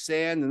line in the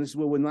sand, and this is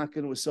where we're not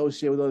going to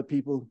associate with other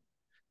people.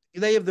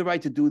 They have the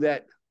right to do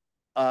that.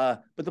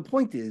 But the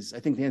point is,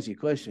 I think, to answer your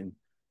question,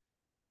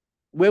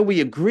 where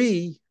we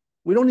agree,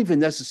 we don't even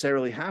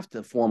necessarily have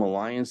to form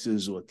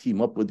alliances or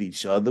team up with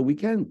each other. We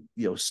can,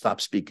 stop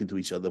speaking to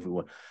each other if we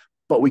want.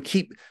 But we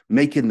keep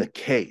making the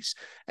case.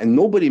 And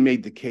nobody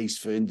made the case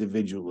for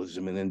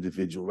individualism and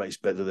individual rights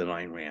better than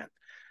Ayn Rand.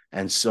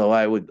 And so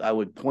I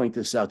would point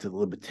this out to the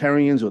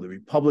libertarians or the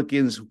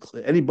Republicans,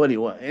 anybody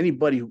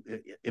who,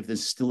 if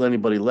there's still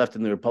anybody left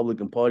in the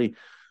Republican Party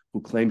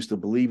who claims to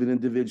believe in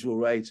individual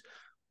rights,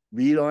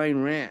 read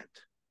Ayn Rand.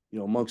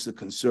 Amongst the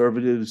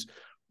conservatives,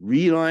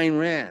 read Ayn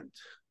Rand.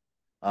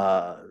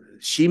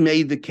 She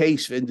made the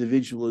case for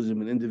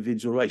individualism and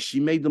individual rights. She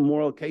made the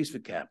moral case for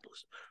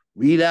capitalism.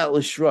 Read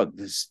Atlas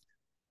Shrugged.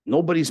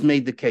 Nobody's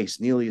made the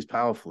case nearly as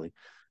powerfully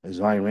as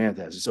Ayn Rand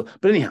has. So,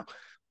 but anyhow,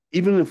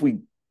 even if we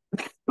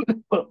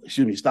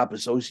stop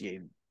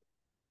associating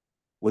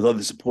with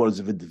other supporters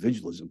of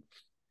individualism,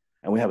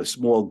 and we have a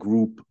small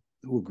group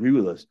who agree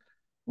with us,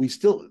 we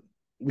still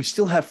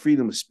have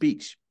freedom of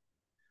speech.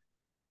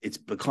 It's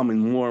becoming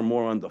more and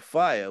more under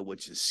fire,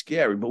 which is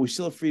scary, but we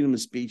still have freedom of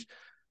speech.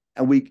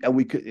 and we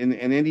could in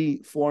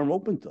any forum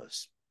open to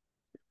us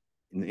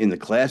in the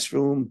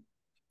classroom.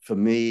 For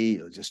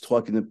me, just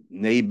talking to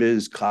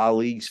neighbors,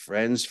 colleagues,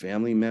 friends,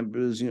 family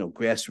members,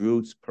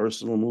 grassroots,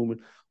 personal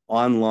movement,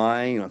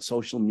 online, on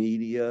social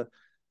media.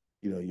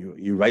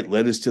 You write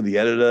letters to the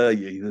editor.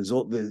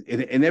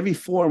 In every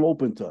forum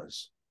open to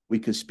us, we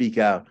could speak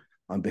out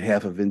on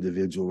behalf of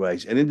individual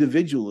rights and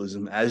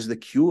individualism as the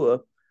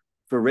cure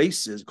for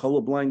racism,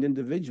 colorblind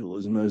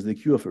individualism as the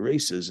cure for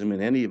racism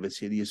in any of its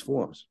hideous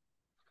forms.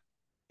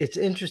 It's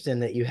interesting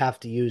that you have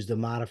to use the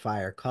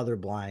modifier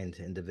colorblind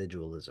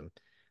individualism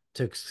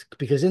to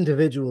because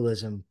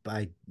individualism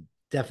by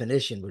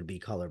definition would be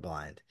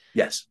colorblind.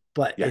 Yes.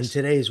 But in Yes.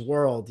 today's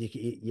world,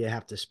 you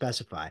have to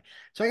specify.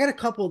 So I got a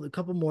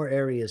couple more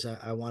areas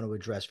I want to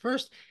address.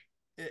 First,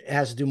 it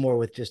has to do more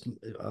with just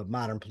a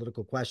modern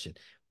political question.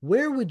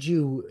 Where would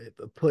you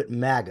put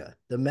MAGA,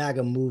 the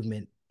MAGA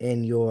movement,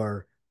 in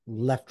your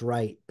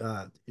left-right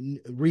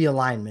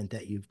realignment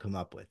that you've come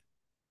up with?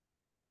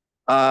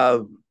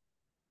 Uh,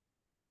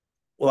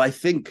 well, I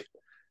think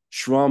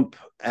Trump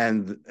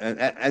and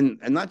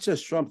not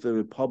just Trump, the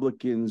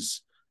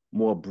Republicans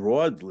more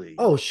broadly.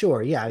 Oh,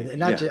 sure, yeah.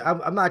 Not Yeah, just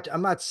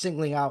I'm not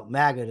singling out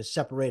MAGA to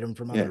separate them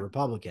from other yeah.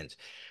 Republicans.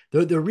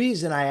 The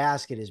reason I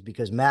ask it is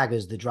because MAGA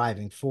is the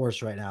driving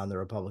force right now in the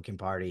Republican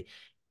Party.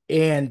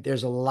 And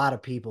there's a lot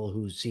of people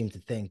who seem to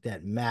think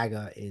that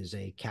MAGA is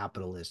a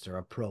capitalist or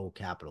a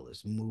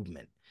pro-capitalist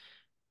movement.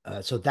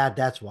 So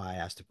that's why I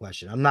asked the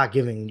question. I'm not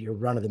giving your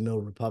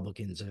run-of-the-mill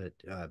Republicans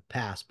a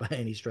pass by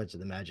any stretch of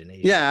the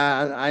imagination.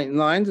 Yeah, I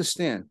no, I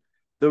understand.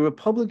 The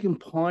Republican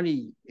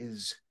Party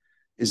is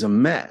a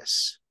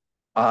mess.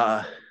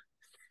 Uh,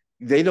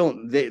 they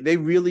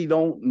really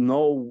don't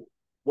know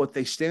what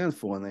they stand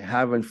for, and they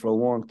haven't for a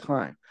long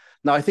time.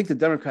 Now, I think the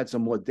Democrats are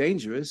more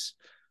dangerous,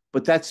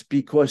 but that's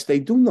because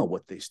they do know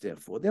what they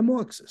stand for. They're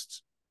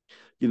Marxists,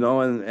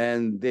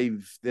 and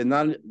they're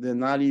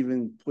not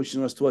even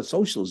pushing us towards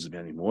socialism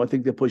anymore. I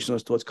think they're pushing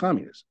us towards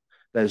communism,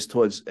 that is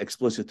towards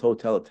explicit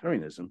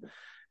totalitarianism.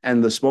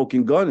 And the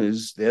smoking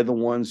gunners, they're the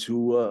ones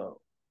who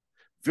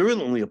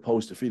virulently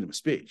opposed to freedom of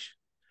speech.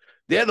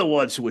 They're the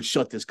ones who would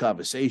shut this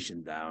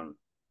conversation down.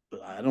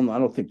 I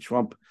don't think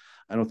Trump.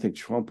 I don't think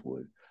Trump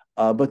would.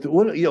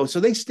 So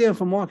they stand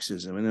for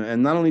Marxism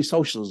and not only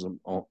socialism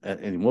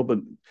anymore. But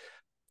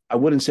I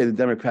wouldn't say the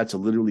Democrats are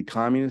literally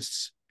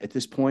communists at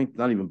this point.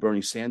 Not even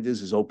Bernie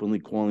Sanders is openly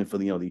calling for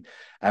the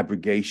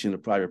abrogation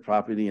of private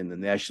property and the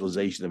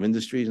nationalization of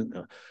industries.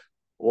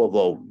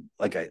 Although,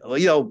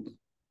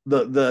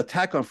 the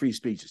attack on free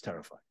speech is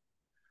terrifying.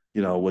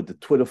 What the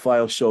Twitter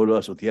file showed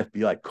us, what the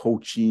FBI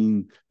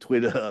coaching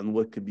Twitter on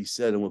what could be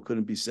said and what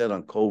couldn't be said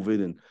on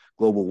COVID and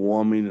global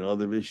warming and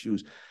other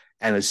issues,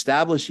 and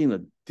establishing a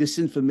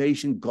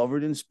disinformation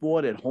governance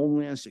board at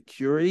Homeland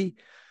Security.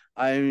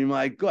 I mean,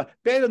 my God,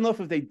 bad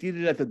enough if they did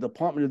it at the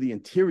Department of the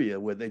Interior,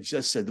 where they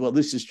just said, well,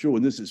 this is true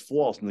and this is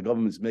false, and the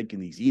government's making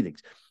these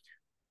edicts.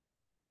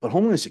 But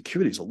Homeland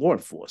Security is a law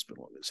enforcement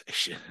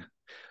organization.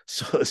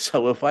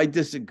 So if I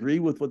disagree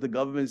with what the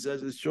government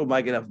says is true, am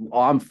I going to have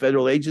armed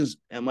federal agents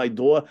at my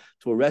door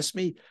to arrest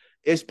me?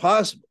 It's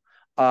possible.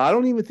 I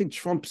don't even think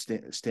Trump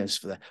stands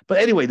for that. But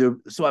anyway,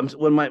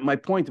 my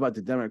point about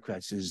the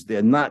Democrats is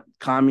they're not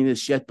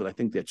communists yet, but I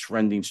think they're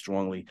trending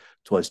strongly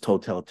towards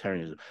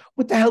totalitarianism.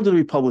 What the hell do the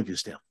Republicans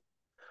stand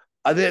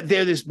for?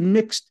 They're this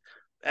mixed.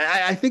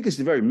 I think it's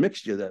the very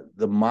mixture,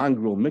 the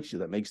mongrel mixture,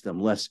 that makes them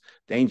less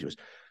dangerous.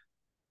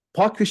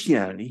 Part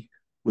Christianity,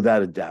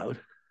 without a doubt.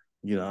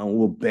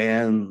 Will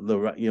ban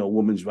the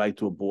woman's right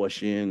to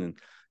abortion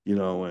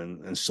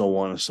and so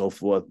on and so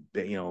forth.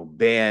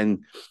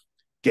 Ban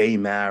gay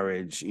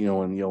marriage,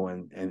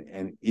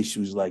 and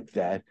issues like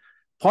that.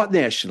 Part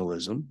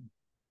nationalism.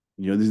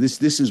 This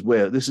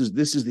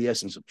is the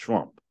essence of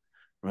Trump,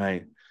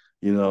 right?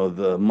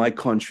 The my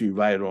country,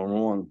 right or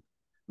wrong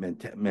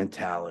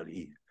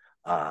mentality.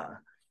 As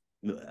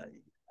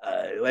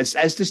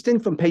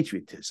distinct from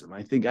patriotism.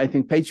 I think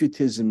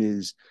patriotism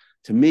is,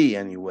 to me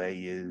anyway,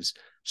 is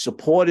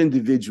support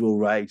individual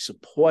rights,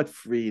 support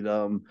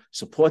freedom,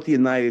 support the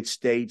United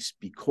States,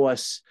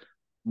 because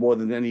more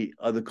than any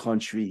other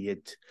country,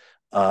 it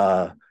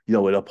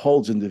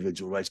upholds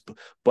individual rights.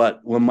 But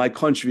when my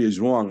country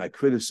is wrong, I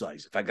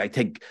criticize. In fact,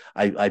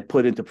 I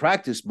put into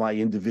practice my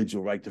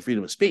individual right to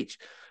freedom of speech,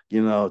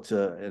 and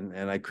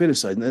I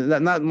criticize.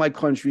 Not my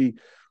country,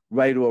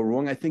 right or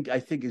wrong. I think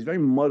is very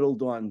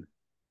muddled on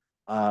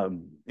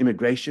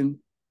immigration.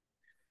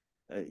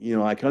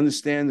 I can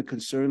understand the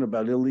concern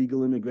about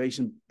illegal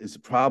immigration is a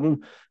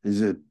problem.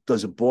 Does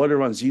it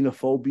border on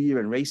xenophobia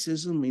and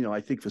racism? I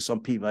think for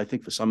some people,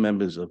 for some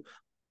members of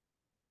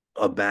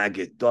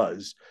MAGA, it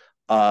does.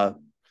 So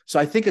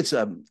I think it's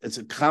a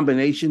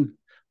combination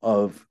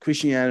of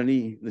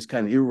Christianity, this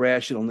kind of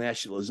irrational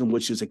nationalism,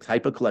 which is a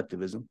type of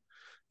collectivism.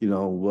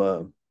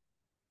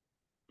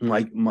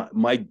 My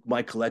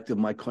collective,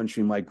 my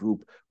country, my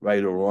group,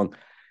 right or wrong.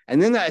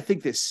 And then I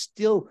think there's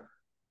still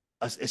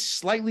is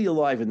slightly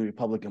alive in the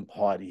Republican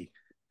Party.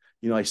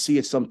 I see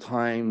it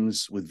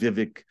sometimes with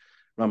Vivek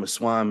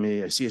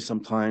Ramaswamy. I see it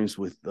sometimes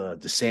with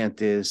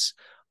DeSantis.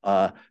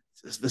 Uh,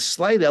 the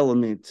slight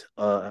element,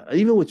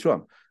 even with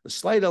Trump, the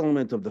slight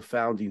element of the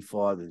founding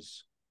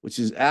fathers, which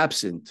is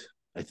absent,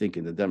 I think,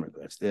 in the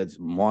Democrats, that's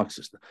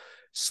Marxist,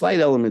 slight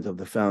element of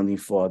the founding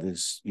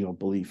fathers,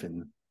 belief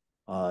in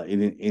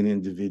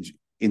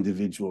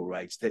individual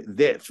rights.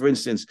 That, for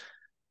instance,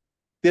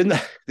 they're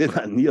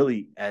not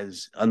nearly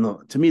as,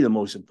 to me, the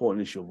most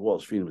important issue of all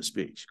is freedom of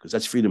speech, because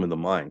that's freedom of the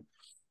mind.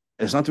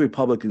 And it's not the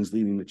Republicans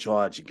leading the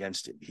charge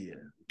against it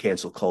here.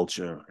 Cancel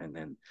culture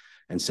and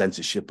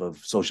censorship of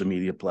social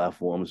media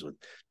platforms with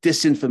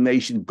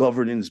disinformation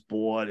governance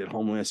board and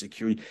Homeland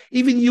Security,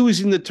 even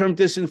using the term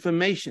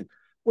disinformation.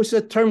 What's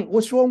that term?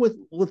 What's wrong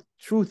with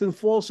truth and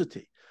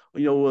falsity?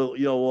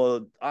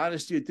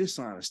 Honesty or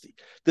dishonesty.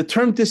 The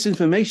term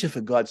disinformation,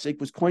 for God's sake,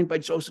 was coined by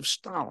Joseph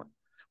Stalin.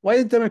 Why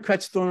are the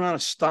Democrats throwing around a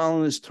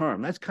Stalinist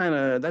term? That's kind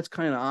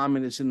of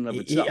ominous in and of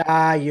itself.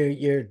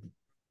 You're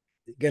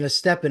gonna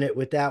step in it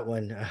with that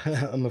one,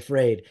 I'm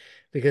afraid,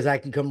 because I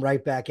can come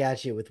right back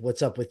at you with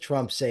what's up with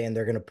Trump saying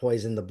they're gonna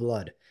poison the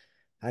blood.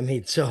 I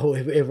mean, so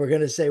if we're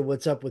gonna say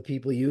what's up with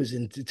people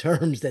using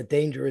terms that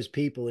dangerous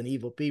people and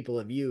evil people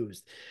have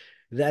used,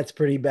 that's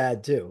pretty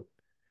bad too.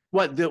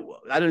 I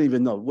don't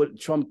even know what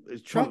Trump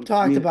is. Trump Trump, I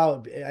talked mean,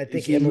 about, I is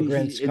think, he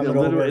immigrants in the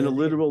coming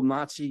literal over.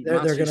 Nazi They're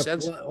Nazi gonna.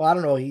 sense? Well, I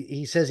don't know.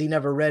 He says he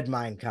never read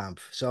Mein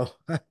Kampf, so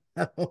I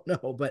don't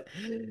know. But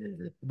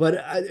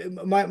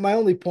my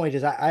only point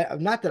is I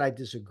not that I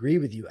disagree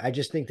with you. I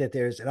just think that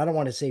there's, and I don't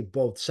want to say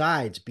both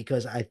sides,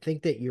 because I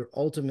think that your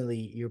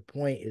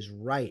point is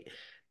right,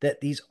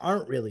 that these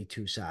aren't really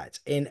two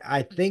sides, and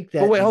I think But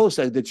that wait, the hold on a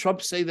second. Did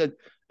Trump say that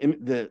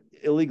the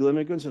illegal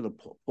immigrants are the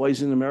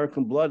poison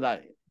American blood?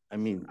 I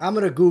mean, I'm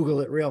gonna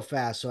Google it real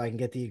fast so I can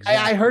get the I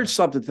exact heard quote.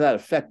 something to that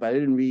effect, but I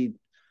didn't read.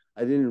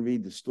 I didn't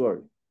read the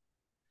story.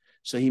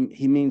 So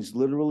he means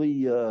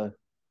literally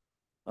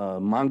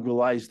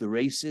mongrelize the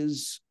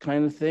races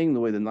kind of thing, the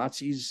way the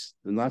Nazis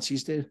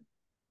did.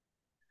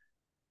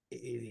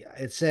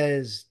 It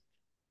says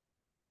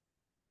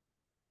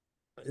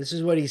this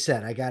is what he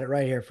said. I got it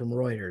right here from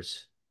Reuters.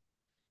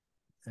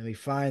 Let me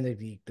find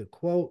the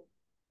quote.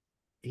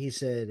 He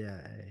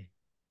said,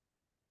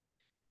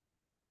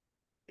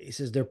 he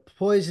says, they're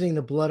poisoning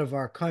the blood of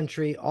our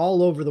country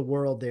all over the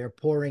world. They are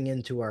pouring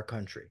into our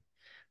country.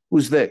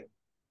 Who's they? Talking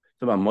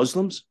about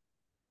Muslims?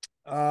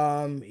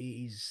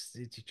 He's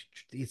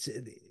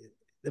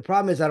the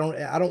problem is I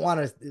don't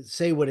want to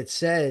say what it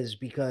says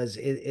because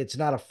it's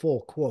not a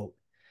full quote.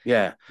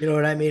 Yeah, You know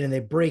what I mean? And they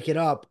break it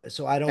up,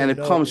 so I and don't it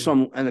comes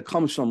know.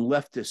 from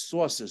leftist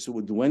sources who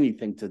would do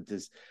anything to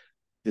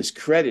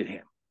discredit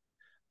him.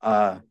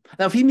 Now,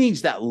 if he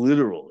means that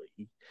literally,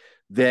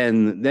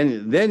 then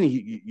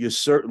you're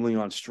certainly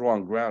on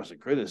strong grounds to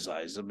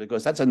criticize him,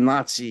 because that's a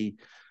Nazi,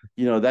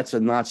 that's a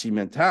Nazi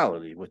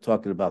mentality. We're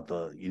talking about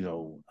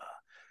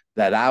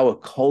that our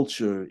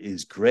culture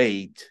is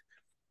great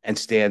and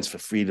stands for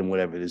freedom,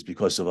 whatever it is,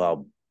 because of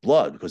our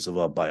blood, because of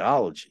our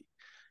biology.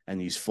 And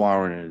these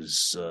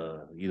foreigners,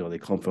 they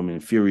come from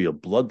inferior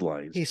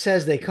bloodlines. He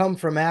says they come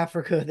from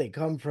Africa, they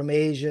come from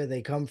Asia,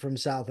 they come from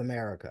South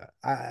America.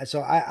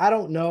 So I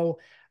don't know.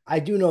 I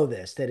do know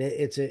this, that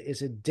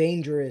it's a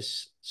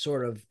dangerous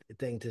sort of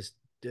thing to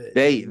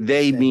They be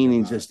they saying meaning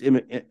about it. just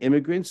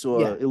immigrants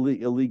or Yeah.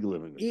 illegal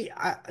immigrants.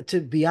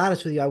 To be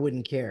honest with you, I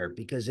wouldn't care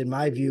because, in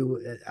my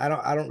view, I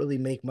don't really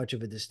make much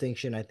of a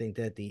distinction. I think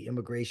that the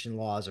immigration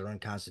laws are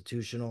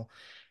unconstitutional,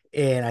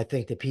 and I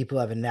think that people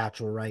have a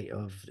natural right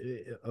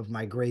of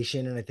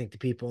migration, and I think the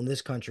people in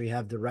this country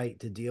have the right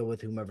to deal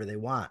with whomever they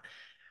want.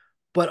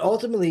 But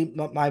ultimately,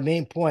 my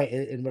main point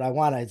and what I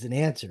want is an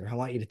answer. I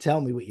want you to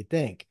tell me what you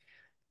think,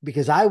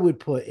 because I would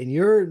put in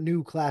your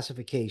new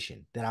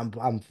classification that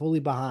I'm fully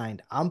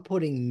behind. I'm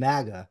putting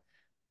MAGA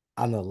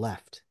on the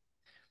left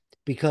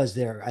because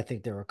I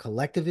think they're a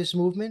collectivist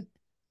movement,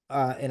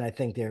 and I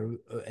think they're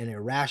an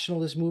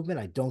irrationalist movement.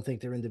 I don't think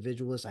they're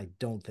individualists. I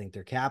don't think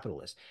they're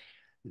capitalists.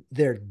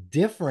 They're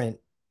different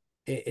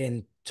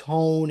in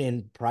tone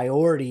and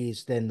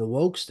priorities than the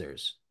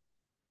wokesters,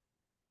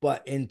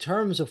 but in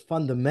terms of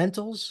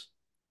fundamentals,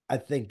 I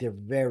think they're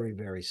very,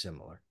 very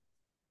similar.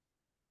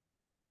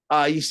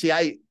 You see,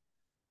 I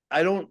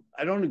don't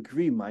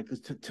agree, Mike.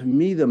 Because to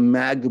me, the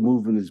MAGA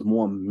movement is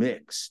more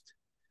mixed.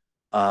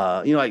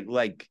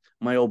 Like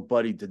my old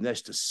buddy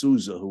Dinesh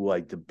D'Souza, who I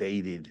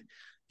debated,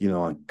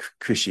 on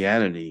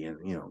Christianity, and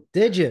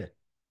Did you?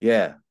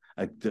 yeah,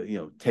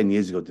 10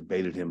 years ago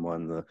debated him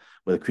on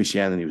whether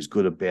Christianity was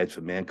good or bad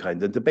for mankind.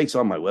 The debate's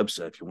on my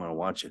website if you want to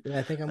watch it. Yeah,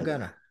 I think I'm And,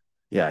 gonna.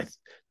 yeah,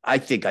 I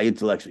think I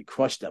intellectually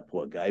crushed that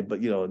poor guy,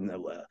 but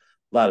a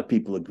lot of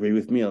people agree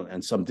with me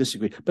and some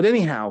disagree. But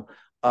anyhow,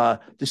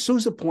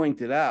 D'Souza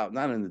pointed out,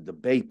 not in the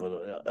debate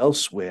but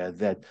elsewhere,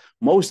 that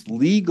most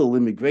legal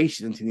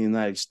immigration into the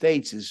United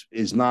States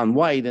is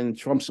non-white, and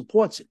Trump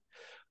supports it.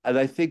 And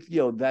I think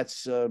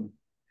that's an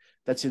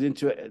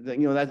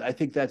that I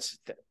think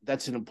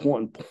that's an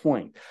important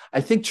point.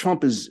 I think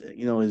Trump is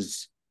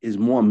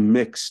more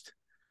mixed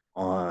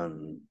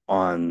on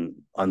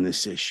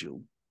this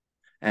issue,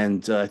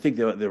 and I think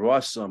there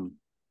are some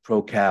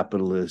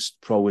pro-capitalist,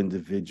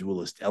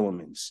 pro-individualist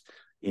elements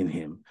in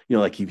him.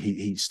 Like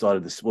he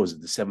started this, what was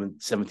it, the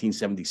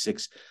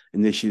 1776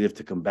 initiative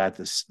to combat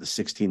this the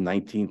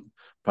 1619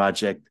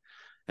 project,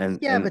 and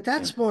Yeah, but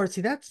that's more,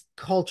 see, that's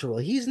cultural.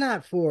 He's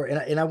not for,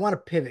 and I want to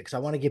pivot because I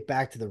want to get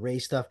back to the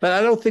race stuff. but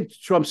I don't think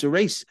Trump's a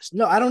racist.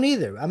 No, I don't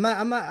either. I'm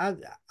not,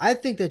 I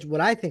think that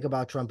what I think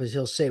about Trump is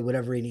he'll say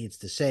whatever he needs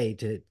to say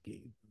to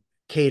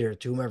cater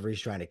to whomever he's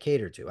trying to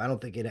cater to. I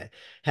don't think it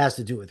has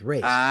to do with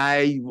race.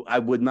 I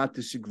would not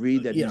disagree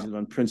that You he's know, an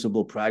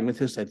unprincipled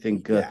pragmatist. I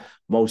think yeah.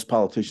 most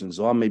politicians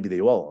are. Maybe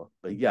they all are.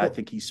 But yeah, I But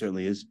think he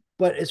certainly is.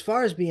 But as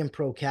far as being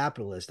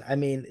pro-capitalist, I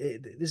mean,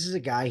 this is a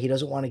guy, he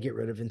doesn't want to get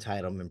rid of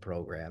entitlement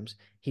programs.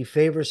 He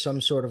favors some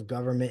sort of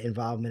government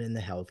involvement in the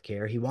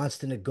healthcare. He wants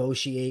to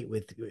negotiate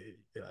with,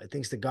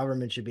 thinks the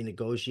government should be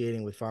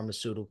negotiating with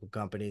pharmaceutical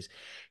companies.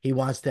 He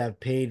wants to have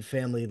paid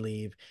family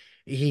leave.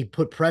 He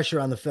put pressure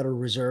on the Federal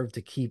Reserve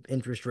to keep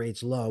interest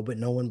rates low, but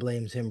no one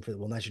blames him for,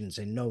 well, I shouldn't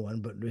say no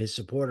one, but his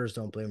supporters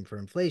don't blame him for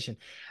inflation.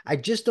 I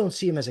just don't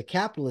see him as a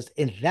capitalist.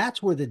 And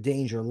that's where the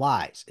danger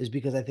lies, is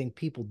because I think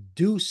people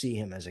do see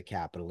him as a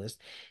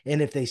capitalist.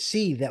 And if they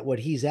see that what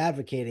he's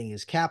advocating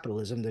is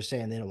capitalism, they're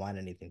saying they don't want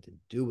anything to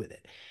do with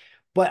it.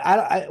 But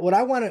what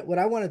I want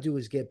to do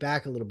is get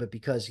back a little bit,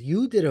 because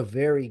you did a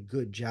very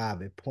good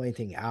job at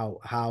pointing out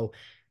how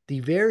the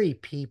very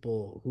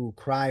people who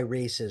cry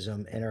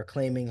racism and are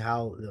claiming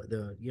how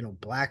the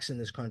blacks in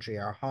this country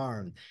are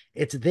harmed,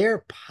 it's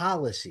their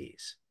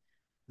policies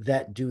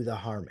that do the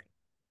harming.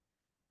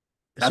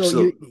 So you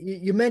Absolutely.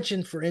 you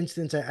mentioned, for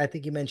instance, I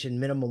think you mentioned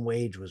minimum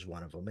wage was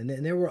one of them, and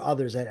then there were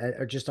others that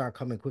are just aren't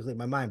coming quickly in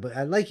my mind. But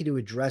I'd like you to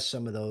address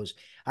some of those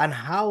on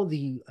how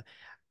the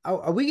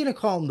are we going to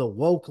call them the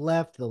woke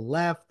left, the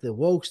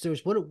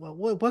wokesters?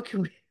 What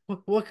can we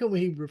what can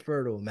we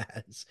refer to them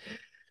as?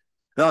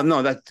 No,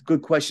 no, that's a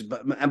good question.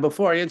 But and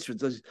before I answer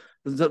it,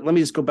 let me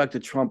just go back to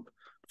Trump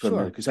for a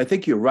minute, Sure. because I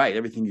think you're right.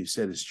 Everything you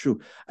said is true.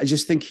 I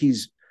just think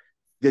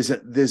there's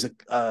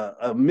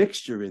a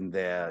mixture in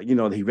there.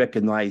 He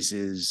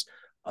recognizes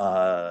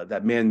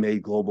that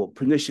man-made global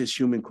pernicious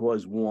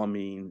human-caused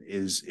warming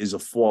is a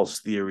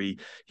false theory.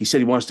 He said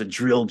he wants to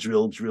drill.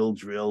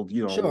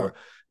 Sure.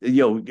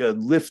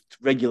 Lift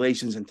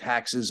regulations and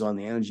taxes on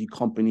the energy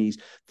companies.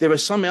 There are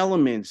some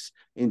elements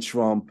in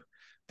Trump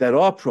that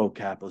are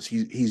pro-capitalist.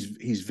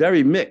 He's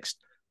very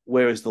mixed,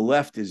 whereas the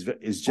left is Oh,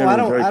 I generally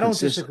don't very I don't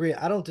consistent. disagree.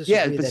 I don't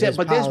Yeah, disagree that his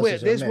but there's where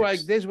policies are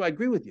mixed. I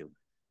agree with you.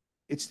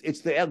 It's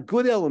the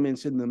good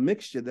elements in the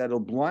mixture that'll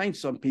blind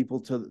some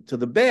people to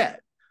the bad,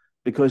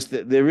 because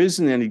there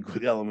isn't any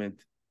good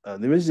element,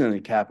 there isn't any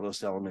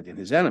capitalist element in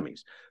his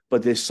enemies,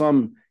 but there's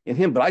some in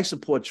him. But I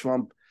support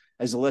Trump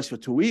as the lesser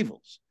of two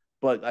evils.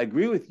 But I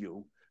agree with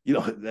you.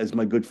 As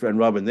my good friend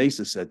Robert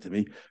Nacer said to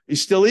me,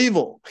 he's still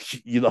evil.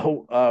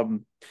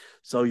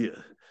 So you,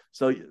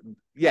 so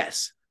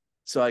yes.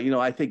 So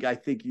I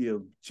think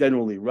you're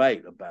generally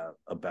right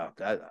about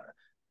that.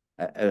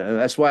 And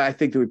that's why I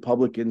think the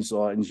Republicans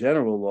are, in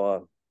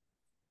general,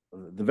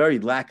 the very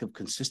lack of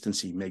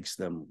consistency makes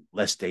them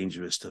less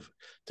dangerous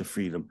to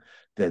freedom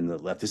than the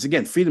leftists.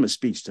 Again, freedom of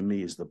speech to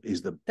me is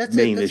the That's a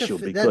main that's a issue,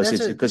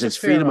 that's because a it's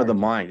fair freedom of the argument.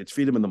 mind. It's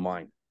freedom of the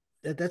mind.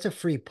 That's a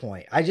free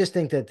point. I just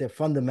think that they're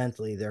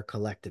fundamentally they're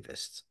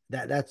collectivists.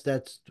 That's Well,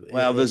 and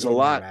they're there's a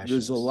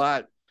rationalists.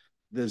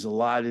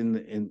 lot,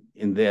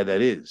 in there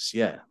that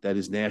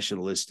is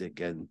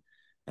nationalistic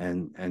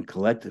and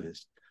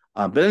collectivist.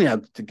 But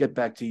anyhow, to get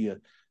back to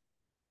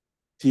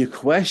your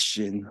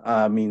question,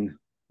 I mean,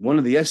 one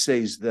of the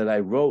essays that I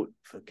wrote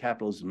for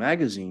Capitalism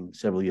magazine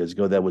several years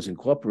ago that was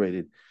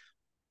incorporated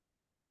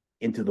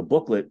into the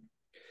booklet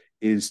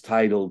is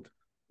titled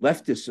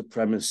 "Leftist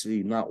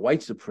Supremacy, Not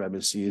White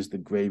Supremacy, is the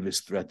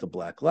Gravest Threat to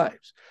Black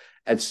Lives."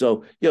 And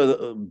so,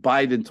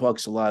 Biden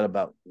talks a lot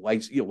about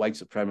white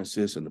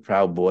supremacists and the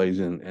Proud Boys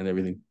and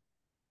everything.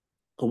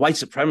 The white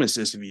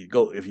supremacists,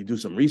 if you do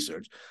some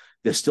research,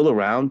 they're still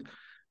around.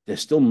 They're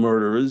still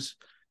murderers.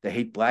 They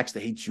hate blacks.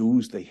 They hate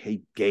Jews. They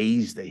hate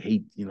gays. They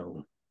hate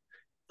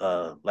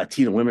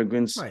Latino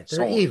immigrants, Right. They're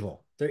so on.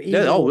 evil. They're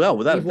Yeah. Oh, evil, well,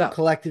 without a evil doubt,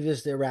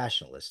 collectivists. They're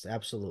rationalists.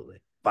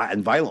 Absolutely.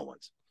 and violent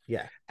ones.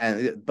 Yeah.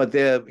 But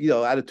they're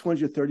out of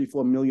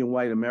 234 million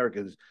white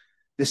Americans,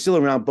 they're still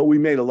around. But we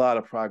made a lot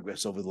of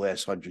progress over the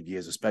last 100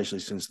 years, especially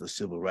since the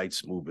civil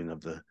rights movement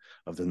of the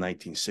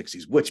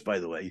 1960s. Which, by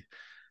the way,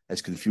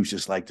 as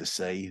Confucius liked to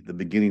say, the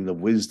beginning of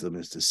wisdom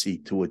is to see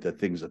to it that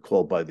things are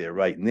called by their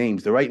right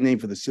names. The right name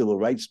for the civil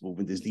rights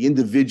movement is the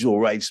individual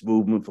rights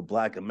movement for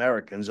Black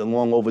Americans, and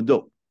long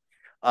overdue.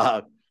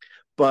 But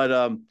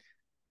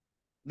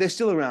they're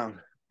still around.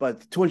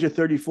 But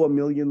 234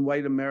 million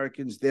white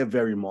Americans, they're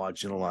very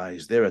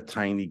marginalized. They're a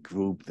tiny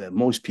group that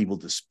most people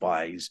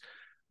despise.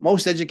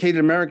 Most educated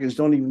Americans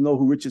don't even know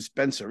who Richard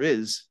Spencer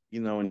is,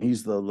 and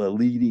he's the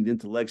leading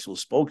intellectual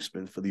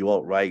spokesman for the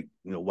alt-right,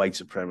 white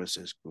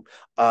supremacist group.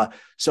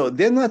 So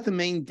they're not the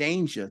main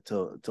danger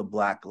to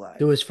Black Do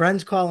lives. his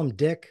friends call him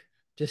Dick?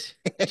 Just,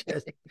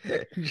 just,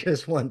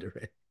 just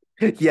wondering.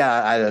 Yeah,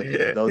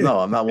 I don't know.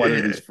 I'm not one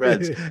of his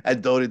friends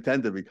and don't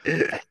intend to be.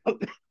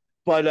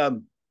 But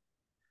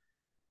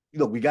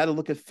we got to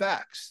look at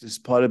facts. This is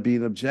part of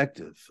being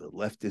objective.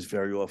 Leftists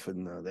very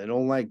often,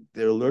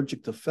 they're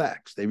allergic to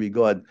facts. They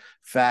regard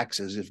facts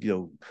as if,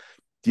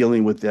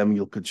 dealing with them,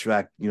 you'll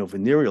contract,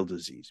 venereal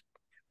disease.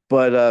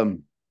 But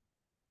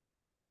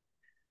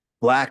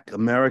Black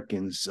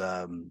Americans,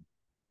 they're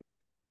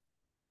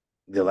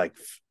like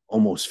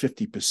almost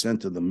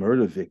 50% of the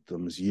murder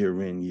victims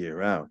year in,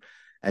 year out,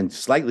 and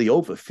slightly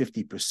over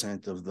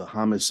 50% of the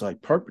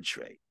homicide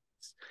perpetrators.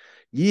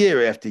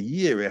 Year after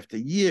year after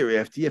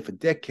year after year, for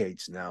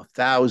decades now,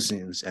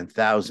 thousands and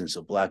thousands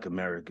of Black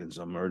Americans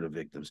are murder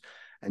victims.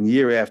 And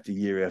year after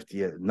year after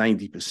year,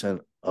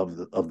 90%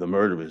 of the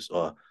murderers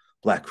are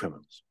Black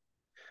criminals.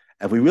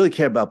 And if we really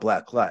care about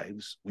Black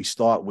lives, we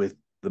start with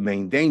the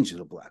main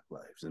danger of Black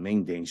lives. The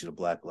main danger of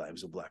Black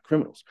lives are Black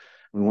criminals.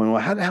 And we want to know,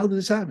 how the hell did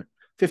this happen?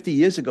 50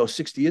 years ago,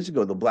 60 years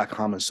ago, the Black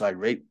homicide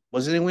rate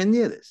wasn't anywhere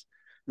near this.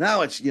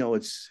 Now it's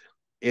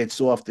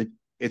off the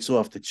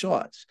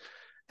charts.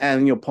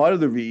 And, part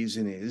of the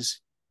reason is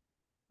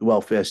the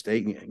welfare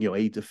state,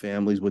 aid to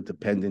families with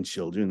dependent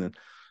children, and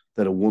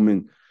that a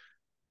woman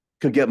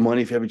could get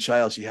money for every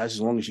child she has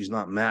as long as she's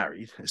not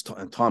married. As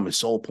Thomas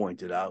Sowell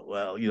pointed out,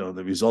 well,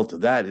 the result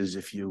of that is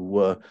if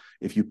you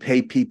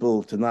pay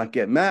people to not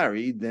get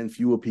married, then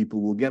fewer people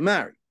will get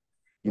married.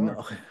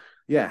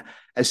 Yeah.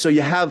 And so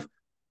you have,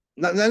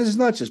 this is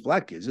not just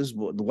Black kids, this is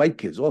the white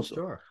kids also.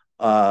 Sure.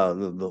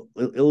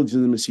 The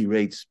illegitimacy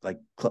rates like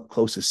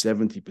close to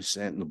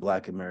 70% in the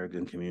Black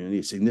American community.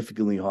 It's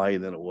significantly higher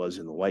than it was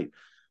in the white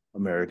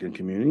American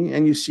community.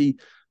 And you see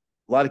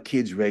a lot of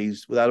kids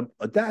raised without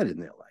a dad in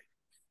their life.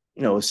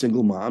 A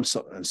single mom,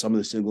 and some of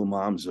the single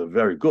moms are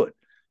very good,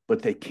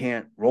 but they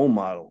can't role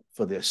model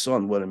for their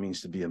son what it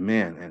means to be a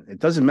man. And it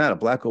doesn't matter,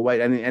 Black or white.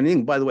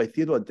 And by the way,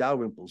 Theodore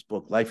Dalrymple's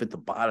book, Life at the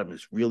Bottom,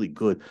 is really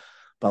good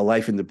about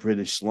life in the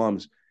British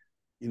slums.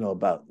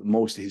 About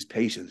most of his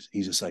patients,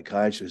 he's a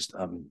psychiatrist,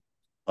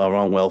 are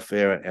on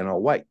welfare and are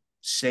white.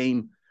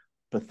 Same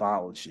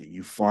pathology.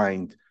 You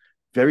find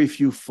very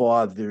few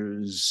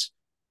fathers,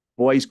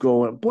 boys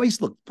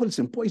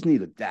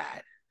need a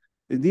dad.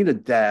 They need a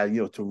dad,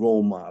 to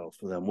role model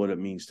for them what it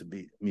means to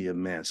be a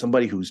man.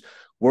 Somebody who's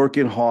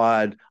working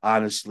hard,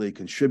 honestly,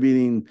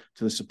 contributing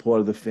to the support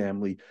of the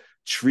family,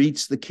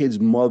 treats the kid's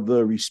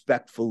mother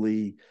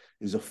respectfully,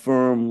 is a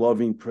firm,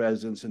 loving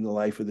presence in the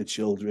life of the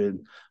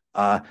children.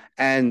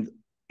 And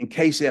in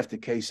case after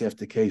case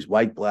after case,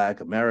 white, Black,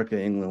 America,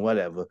 England,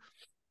 whatever,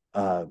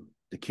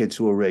 the kids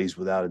who are raised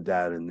without a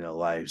dad in their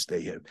lives,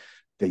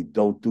 they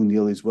don't do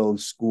nearly as well in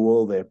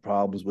school. They have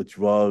problems with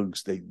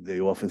drugs.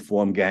 They often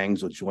form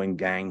gangs or join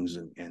gangs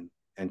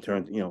and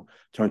turn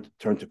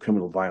to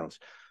criminal violence.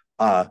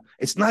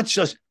 It's not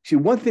just,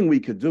 one thing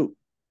we could do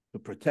to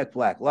protect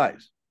Black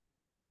lives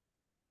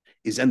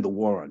is end the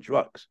war on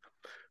drugs,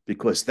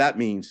 because that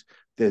means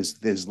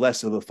there's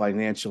less of a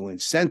financial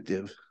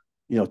incentive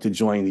to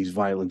join these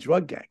violent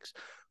drug gangs.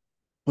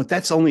 But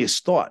that's only a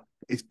start.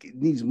 It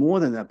needs more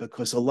than that,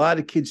 because a lot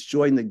of kids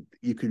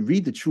you could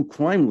read the true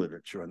crime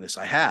literature on this.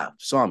 I have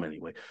some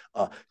anyway.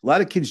 A lot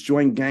of kids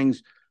join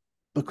gangs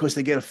because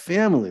they get a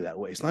family that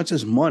way. It's not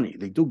just money.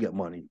 They do get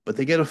money, but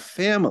they get a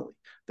family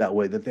that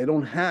way that they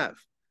don't have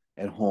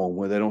at home,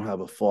 where they don't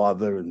have a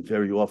father. And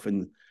very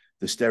often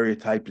the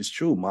stereotype is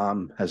true.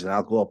 Mom has an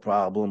alcohol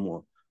problem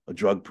or a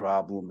drug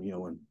problem,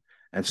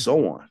 and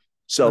so on.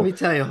 So let me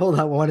tell you, hold on.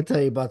 I want to tell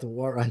you about the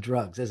war on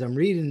drugs. As I'm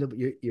reading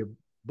your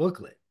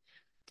booklet,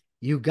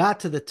 you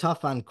got to the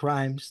tough on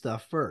crime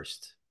stuff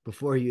first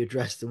before you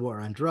address the war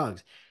on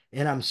drugs.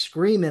 And I'm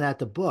screaming at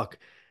the book,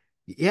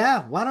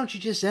 yeah, why don't you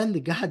just end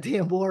the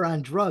goddamn war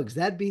on drugs?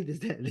 That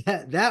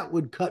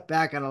would cut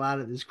back on a lot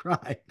of this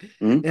crime.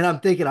 Mm-hmm. And I'm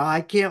thinking,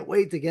 I can't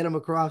wait to get him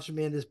across from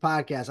me in this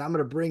podcast. I'm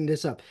going to bring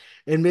this up.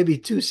 And maybe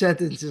 2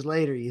 sentences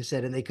later, you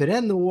said, and they could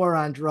end the war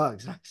on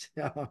drugs. I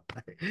said,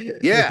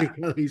 yeah,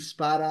 he's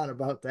spot on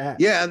about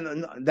that. Yeah,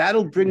 and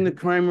that'll bring the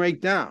crime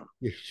rate down.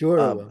 You sure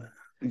will.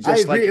 I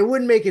agree. It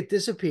wouldn't make it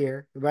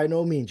disappear. By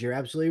no means. You're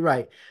absolutely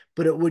right.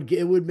 But it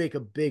would make a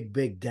big,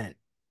 big dent.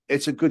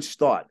 It's a good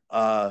start.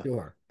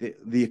 Sure.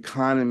 The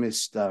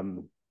economist,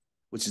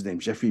 what's his name?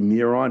 Jeffrey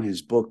Miron,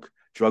 his book,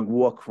 Drug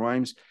War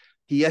Crimes,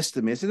 he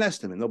estimates, an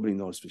estimate, nobody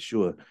knows for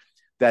sure,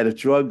 that if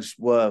drugs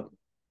were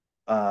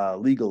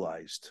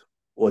legalized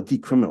or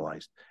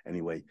decriminalized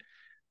anyway,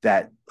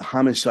 that the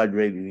homicide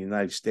rate in the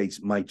United States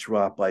might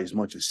drop by as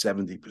much as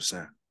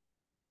 70%.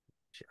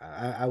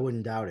 I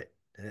wouldn't doubt it.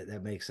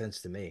 That makes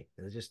sense to me.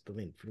 It's just,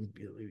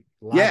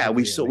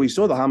 we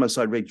saw the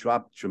homicide rate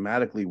drop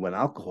dramatically when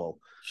alcohol,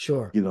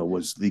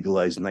 was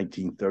legalized in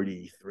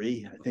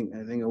 1933. I think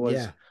it was.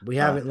 Yeah, we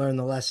haven't learned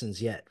the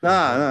lessons yet.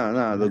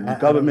 No. The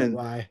government.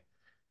 Why?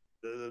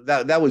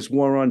 That was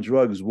war on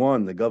drugs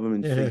 1. The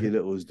government figured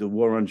it was the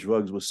war on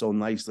drugs was so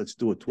nice. Let's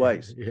do it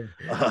twice.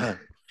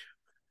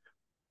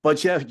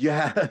 But you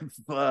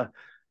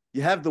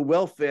have the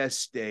welfare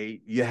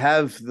state. You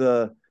have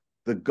the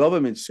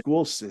government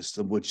school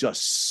system, which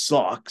just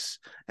sucks,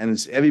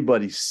 and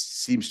everybody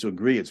seems to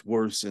agree it's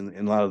worse in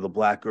a lot of the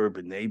Black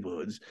urban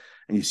neighborhoods.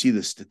 And you see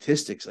the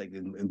statistics, like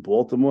in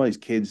Baltimore, these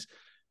kids,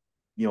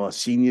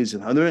 seniors,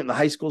 and they're in the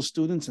high school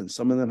students, and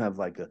some of them have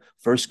like a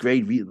first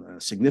grade reading,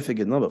 a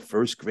significant number of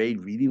first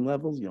grade reading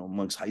levels,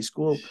 amongst high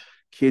school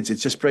kids.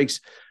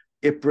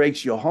 It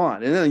breaks your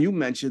heart. And then you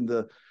mentioned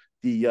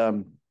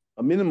the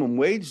minimum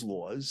wage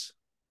laws.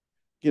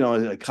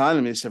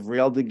 Economists have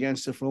railed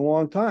against it for a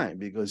long time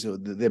because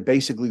they're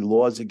basically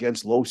laws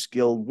against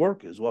low-skilled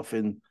workers,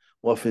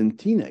 often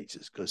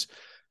teenagers. Because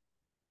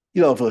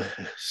if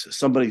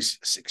somebody's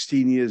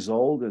 16 years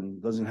old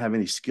and doesn't have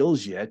any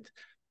skills yet,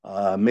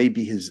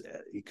 maybe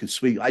he could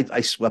sweep.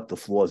 I swept the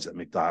floors at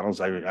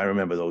McDonald's. I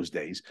remember those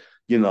days.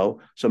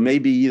 So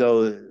maybe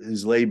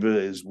his labor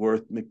is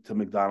worth to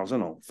McDonald's, I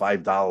don't know,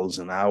 $5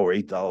 an hour,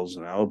 $8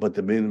 an hour, but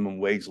the minimum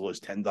wage law is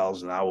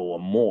 $10 an hour or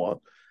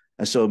more.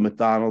 And so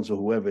McDonald's or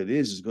whoever it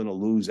is going to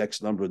lose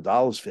X number of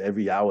dollars for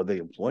every hour they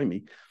employ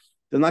me.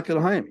 They're not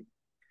going to hire me.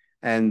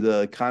 And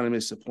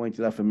economists have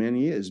pointed out for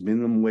many years,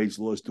 minimum wage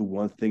laws do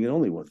one thing and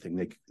only one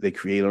thing. They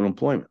create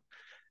unemployment.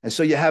 And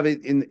so you have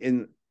it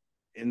in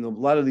a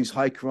lot of these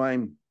high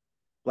crime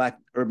Black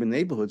urban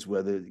neighborhoods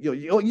where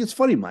it's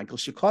funny, Michael,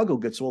 Chicago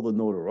gets all the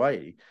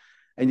notoriety,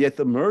 and yet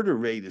the murder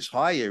rate is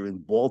higher in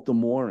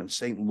Baltimore and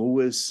St.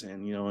 Louis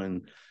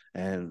and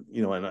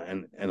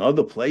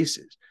other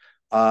places.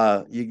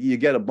 You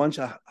get a bunch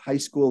of high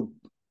school,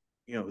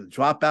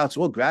 dropouts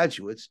or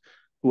graduates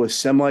who are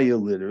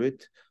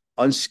semi-illiterate,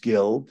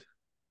 unskilled,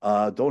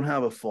 don't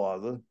have a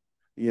father,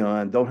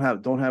 and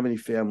don't have any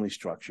family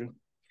structure.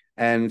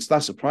 And it's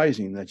not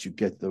surprising that you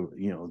get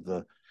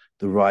the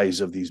rise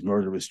of these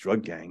murderous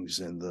drug gangs,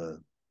 and the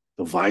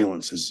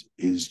violence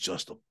is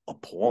just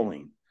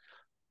appalling.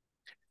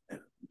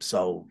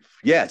 So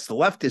yeah, it's the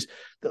leftists.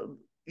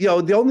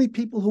 The only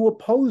people who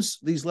oppose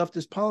these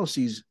leftist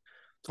policies,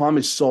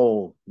 Thomas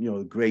Sowell,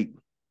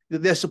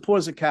 they're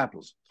supporters of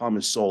capitalism.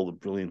 Thomas Sowell, the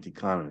brilliant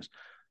economist,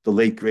 the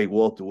late great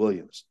Walter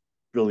Williams,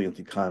 brilliant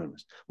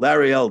economist,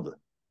 Larry Elder,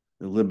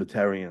 the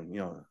libertarian,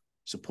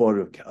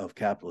 supporter of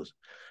capitalism.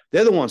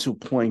 They're the ones who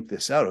point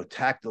this out,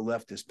 attack the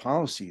leftist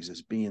policies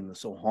as being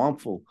so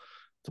harmful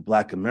to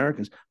Black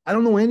Americans. I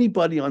don't know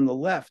anybody on the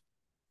left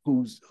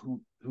who's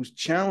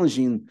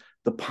challenging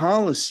the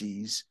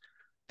policies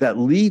that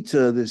lead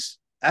to this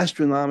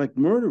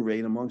astronomical murder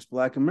rate amongst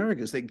Black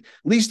Americans.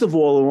 Least of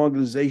all, an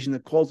organization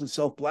that calls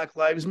itself Black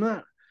Lives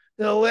Matter.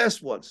 They're the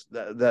last ones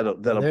that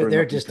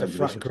they're just a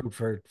front group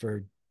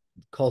for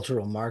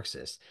cultural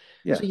Marxists.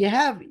 Yeah. So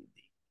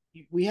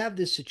we have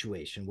this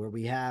situation where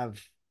we have,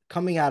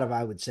 coming out of,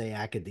 I would say,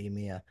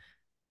 academia,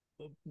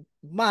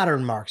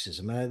 modern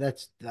Marxism. I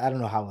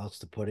don't know how else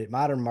to put it.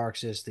 Modern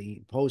Marxists,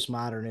 the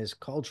postmodernist,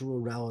 cultural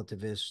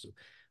relativists,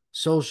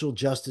 social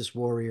justice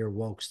warrior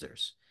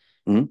wokesters.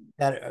 Mm-hmm.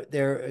 That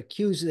they're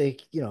accused,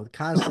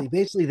 constantly,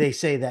 basically they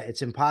say that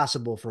it's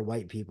impossible for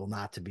white people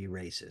not to be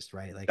racist,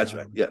 right? Like that's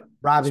right. Yeah.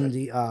 Robin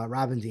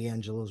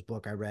DiAngelo's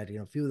book I read,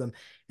 a few of them,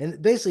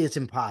 and basically it's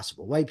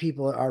impossible. White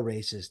people are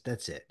racist.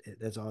 That's it.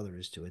 That's all there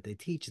is to it. They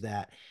teach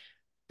that.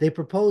 They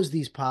propose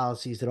these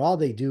policies that all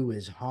they do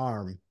is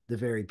harm the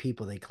very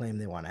people they claim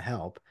they want to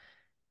help.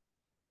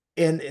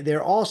 And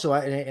they're also,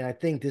 and I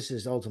think this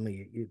is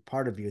ultimately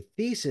part of your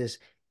thesis,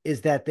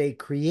 is that they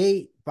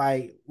create,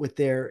 with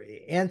their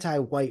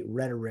anti-white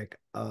rhetoric,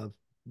 of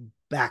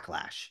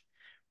backlash,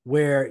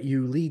 where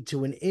you lead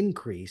to an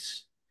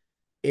increase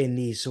in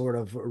these sort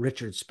of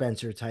Richard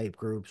Spencer type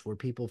groups where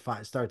people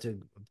start to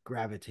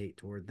gravitate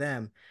toward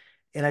them.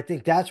 And I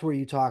think that's where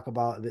you talk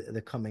about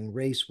the coming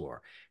race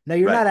war. Now,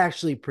 you're not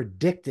actually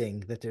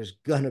predicting that there's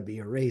going to be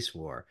a race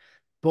war,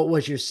 but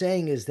what you're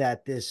saying is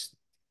that this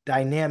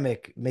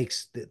dynamic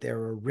makes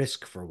there a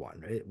risk for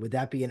one. Would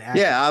that be an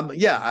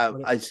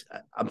accurate?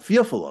 I'm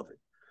fearful of it.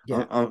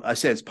 Yeah. I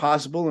said it's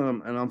possible,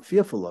 and I'm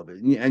fearful of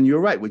it. And you're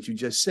right, what you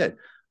just said.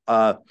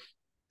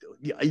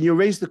 You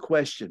raised the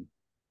question,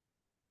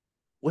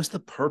 what's the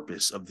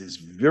purpose of this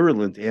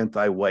virulent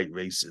anti-white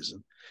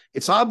racism?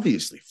 It's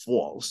obviously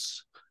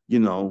false.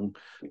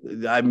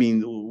 I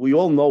mean, we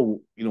all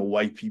know,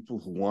 white people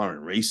who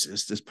aren't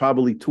racist. There's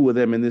probably two of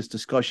them in this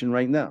discussion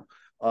right now.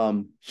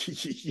 What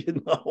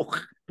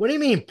do you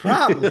mean,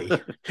 probably?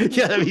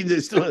 Yeah, I mean,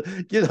 there's,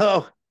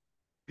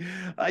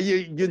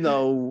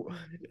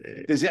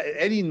 there's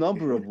any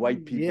number of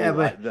white people. Yeah,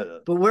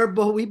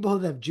 but we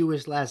both have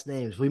Jewish last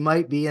names. We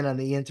might be in on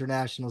the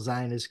international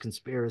Zionist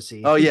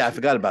conspiracy. Oh yeah, I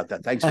forgot about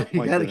that. Thanks for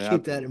pointing it out. You got to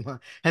keep that in mind.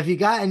 Have you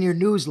gotten your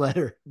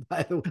newsletter,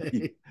 by the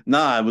way?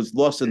 Nah, I was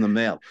lost in the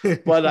mail.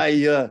 But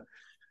a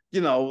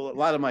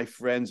lot of my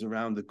friends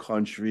around the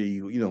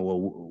country,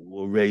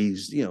 were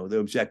raised,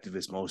 they're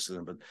objectivists, most of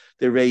them, but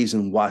they're raised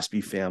in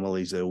WASPy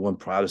families. They're one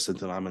Protestant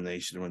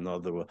denomination or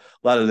another. A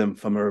lot of them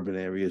from urban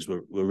areas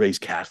were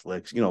raised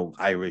Catholics,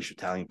 Irish,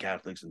 Italian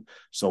Catholics, and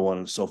so on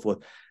and so forth.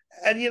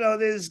 And,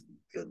 there's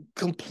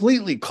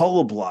completely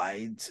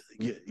colorblind,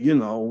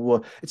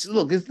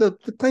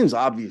 the claim's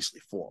obviously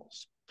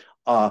false.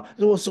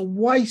 So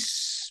why,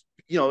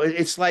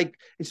 it's like,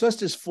 it's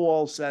just as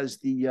false as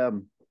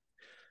the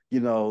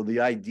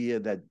idea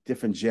that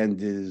different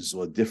genders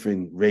or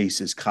different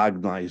races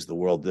cognize the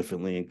world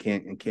differently and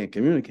can't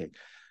communicate.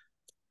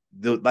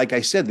 like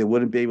I said, there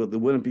wouldn't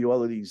be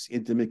all of these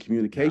intimate No.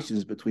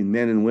 communications between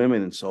men and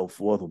women and so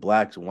forth, or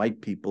blacks and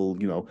white people,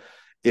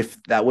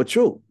 if that were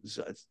true.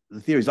 So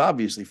the theory is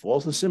obviously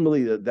false. And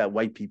similarly, that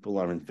white people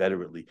are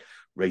inveterately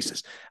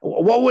racist.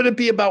 What would it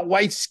be about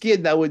white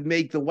skin that would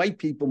make the white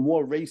people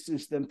more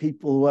racist than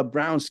people who have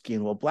brown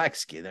skin or black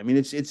skin? I mean,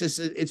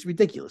 it's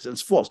ridiculous and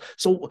it's false.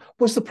 So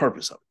what's the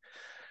purpose of it?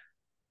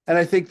 And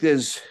I think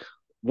there's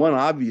one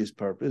obvious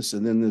purpose,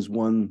 and then there's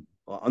one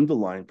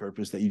underlying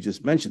purpose that you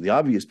just mentioned. The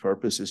obvious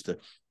purpose is to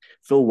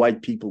fill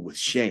white people with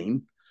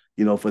shame,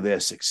 for their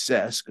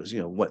success, because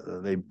what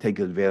they take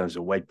advantage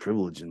of white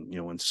privilege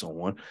and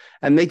so on,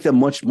 and make them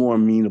much more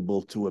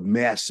amenable to a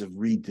massive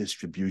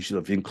redistribution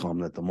of income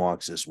that the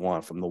Marxists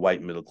want, from the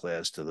white middle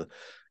class to the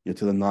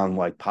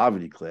non-white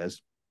poverty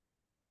class,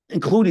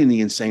 including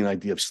the insane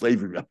idea of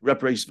slavery,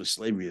 reparations for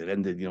slavery that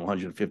ended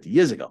 150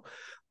 years ago.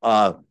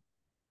 That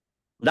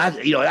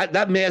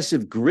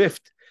massive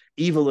grift,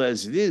 evil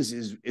as it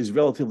is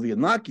relatively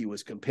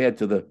innocuous compared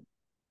to the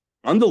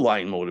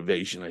underlying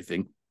motivation, I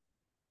think,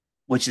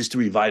 which is to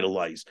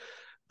revitalize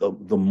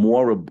the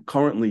more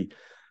currently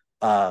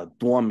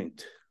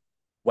dormant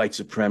white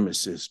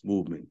supremacist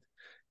movement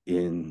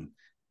in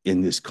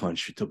this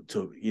country,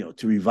 to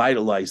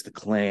revitalize the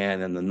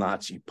Klan and the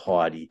Nazi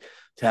Party,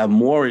 to have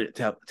more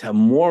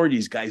of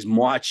these guys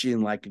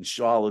marching like in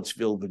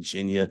Charlottesville,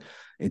 Virginia,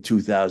 in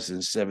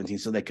 2017,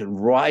 so they can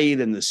riot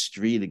in the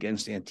street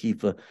against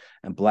Antifa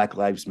and Black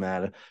Lives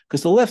Matter.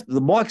 Because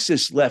the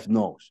Marxist left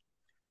knows,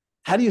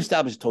 how do you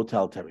establish a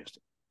totalitarian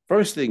state?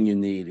 First thing you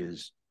need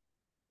is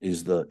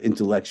the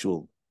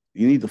intellectual.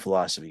 You need the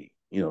philosophy,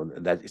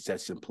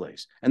 that's in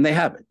place, and they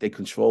have it. They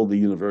control the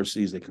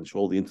universities. They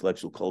control the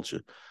intellectual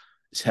culture.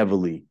 It's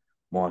heavily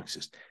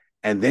Marxist.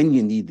 And then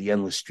you need the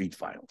endless street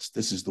violence.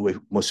 This is the way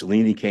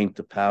Mussolini came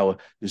to power.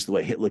 This is the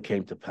way Hitler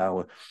came to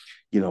power.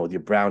 Your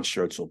brown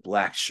shirts or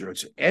black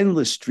shirts,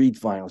 endless street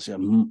violence,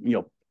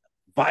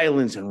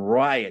 violence and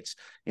riots,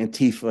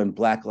 Antifa and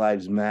Black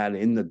Lives Matter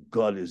in the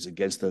gutters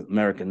against the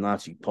American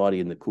Nazi Party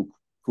and the Ku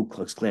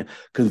Klux Klan,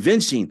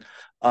 convincing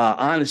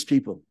honest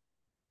people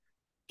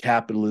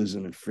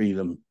capitalism and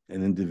freedom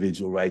and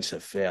individual rights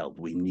have failed.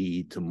 We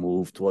need to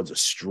move towards a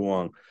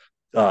strong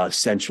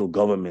central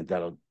government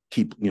that'll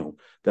keep,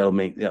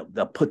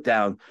 that'll put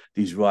down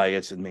these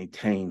riots and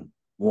maintain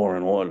law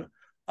and order.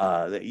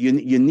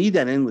 You need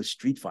that endless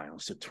street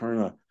violence to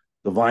turn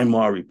the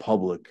Weimar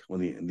Republic or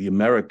the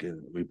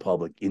American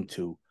Republic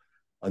into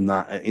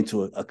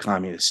a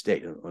communist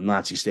state, a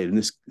Nazi state, in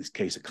this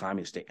case, a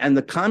communist state. And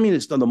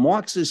the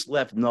Marxist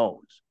left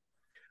knows,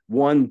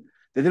 one,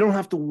 that they don't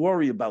have to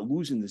worry about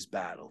losing this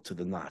battle to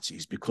the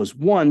Nazis, because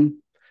one,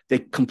 they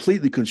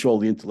completely control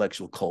the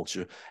intellectual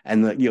culture,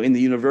 and in the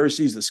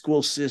universities, the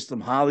school system,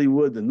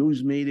 Hollywood, the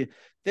news media,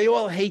 they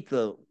all hate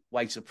the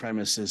white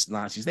supremacist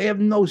Nazis. They have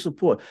no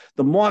support.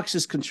 The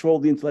Marxists control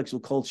the intellectual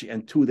culture,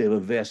 and two, they have a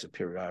vast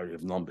superiority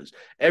of numbers.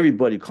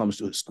 Everybody comes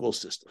to a school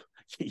system,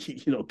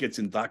 gets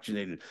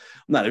indoctrinated.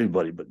 Not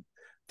everybody, but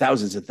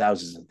thousands and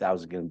thousands and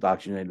thousands get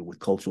indoctrinated with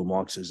cultural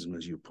Marxism,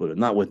 as you put it,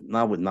 not with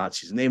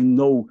Nazis. And they have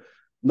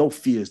no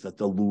fears that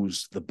they'll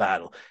lose the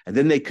battle. And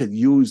then they could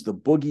use the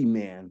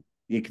boogeyman.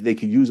 They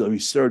could use a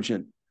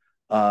resurgent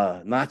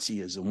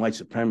Nazism, white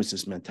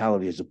supremacist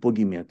mentality as a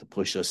boogeyman to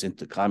push us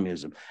into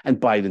communism. And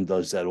Biden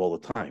does that all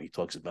the time. He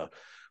talks about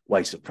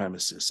white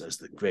supremacists as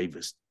the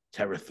gravest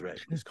terror threat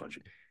in this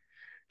country.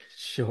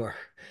 Sure.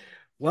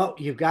 Well,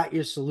 you've got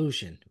your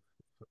solution: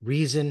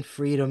 reason,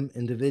 freedom,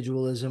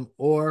 individualism,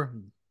 or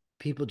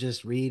people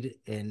just read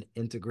and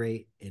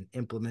integrate and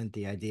implement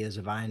the ideas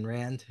of Ayn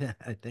Rand.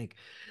 I think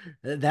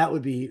that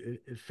would be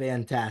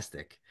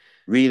fantastic.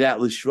 Read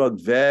Atlas Shrugged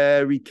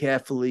very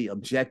carefully, Yeah.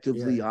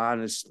 objectively,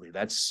 honestly.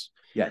 Yes,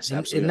 And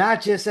absolutely.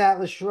 not just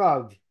Atlas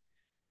Shrugged,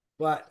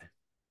 but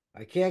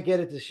I can't get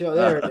it to show.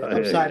 There it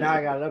is. Upside down.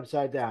 I got it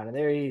upside down. And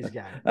there he's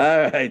got it. All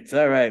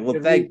right. You Well,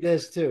 can read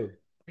this too.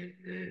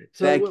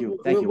 So thank you,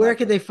 where can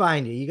Michael. they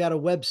find you? You got a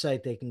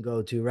website they can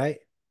go to, right?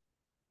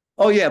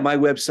 Oh yeah, my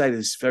website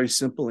is very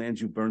simple,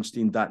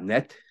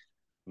 andrewbernstein.net.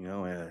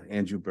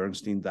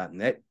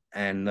 Andrewbernstein.net,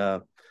 and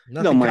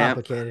Nothing my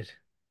complicated.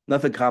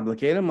 nothing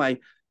complicated. My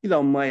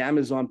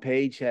Amazon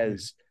page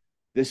has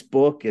this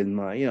book and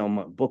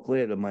my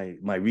booklet of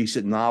my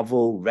recent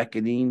novel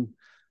Reckoning,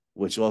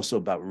 which also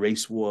about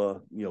race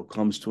war,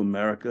 comes to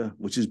America,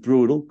 which is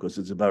brutal because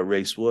it's about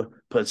race war,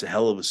 but it's a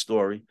hell of a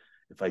story,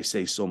 if I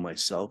say so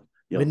myself.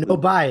 With no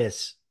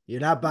bias. You're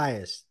not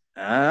biased.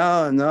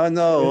 Oh, no.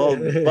 Oh,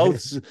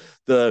 both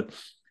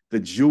the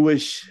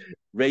Jewish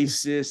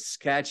racists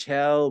catch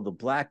hell, the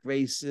black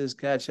racists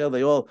catch hell.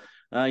 They all,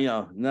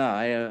 no,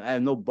 I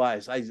have no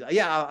bias.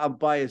 I'm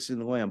biased in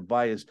the way I'm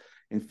biased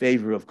in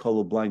favor of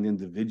colorblind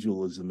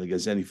individualism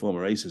against any form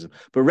of racism.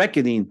 But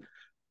Reckoning,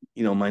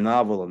 my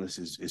novel on this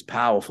is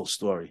powerful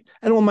story,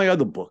 and all my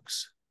other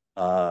books,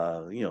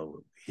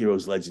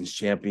 Heroes, Legends,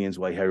 Champions,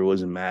 Why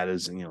Heroism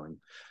Matters, and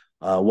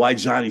why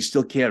Johnny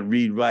still can't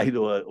read, write,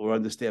 or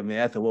understand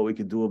math, and what we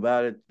can do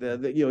about it.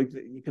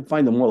 You can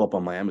find them all up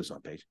on my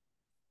Amazon page.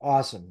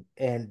 Awesome.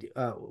 And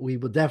we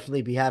will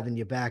definitely be having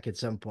you back at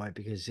some point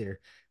because you're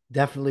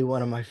definitely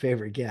one of my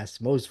favorite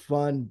guests. Most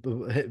fun,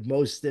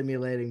 most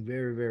stimulating,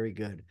 very, very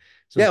good.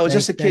 So Yeah, it was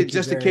thank you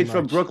just a very kid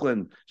from much.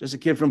 Brooklyn, just a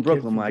kid It's a from kid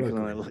Brooklyn, from Michael.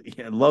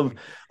 Brooklyn.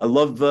 I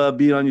love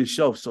being on your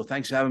show. So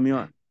thanks for having me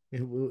on.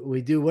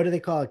 We do, what do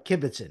they call it?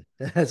 Kibitzing.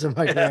 That's what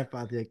my Yeah,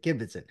 grandfather did,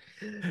 kibitzing.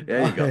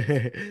 there you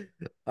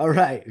go. All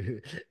right.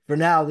 For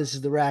now, this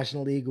is the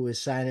Rational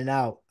Egoist signing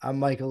out. I'm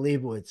Michael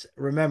Liebowitz.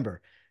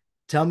 Remember,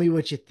 tell me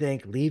what you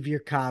think. Leave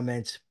your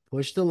comments.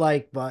 Push the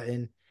like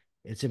button.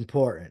 It's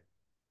important.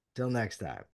 Till next time.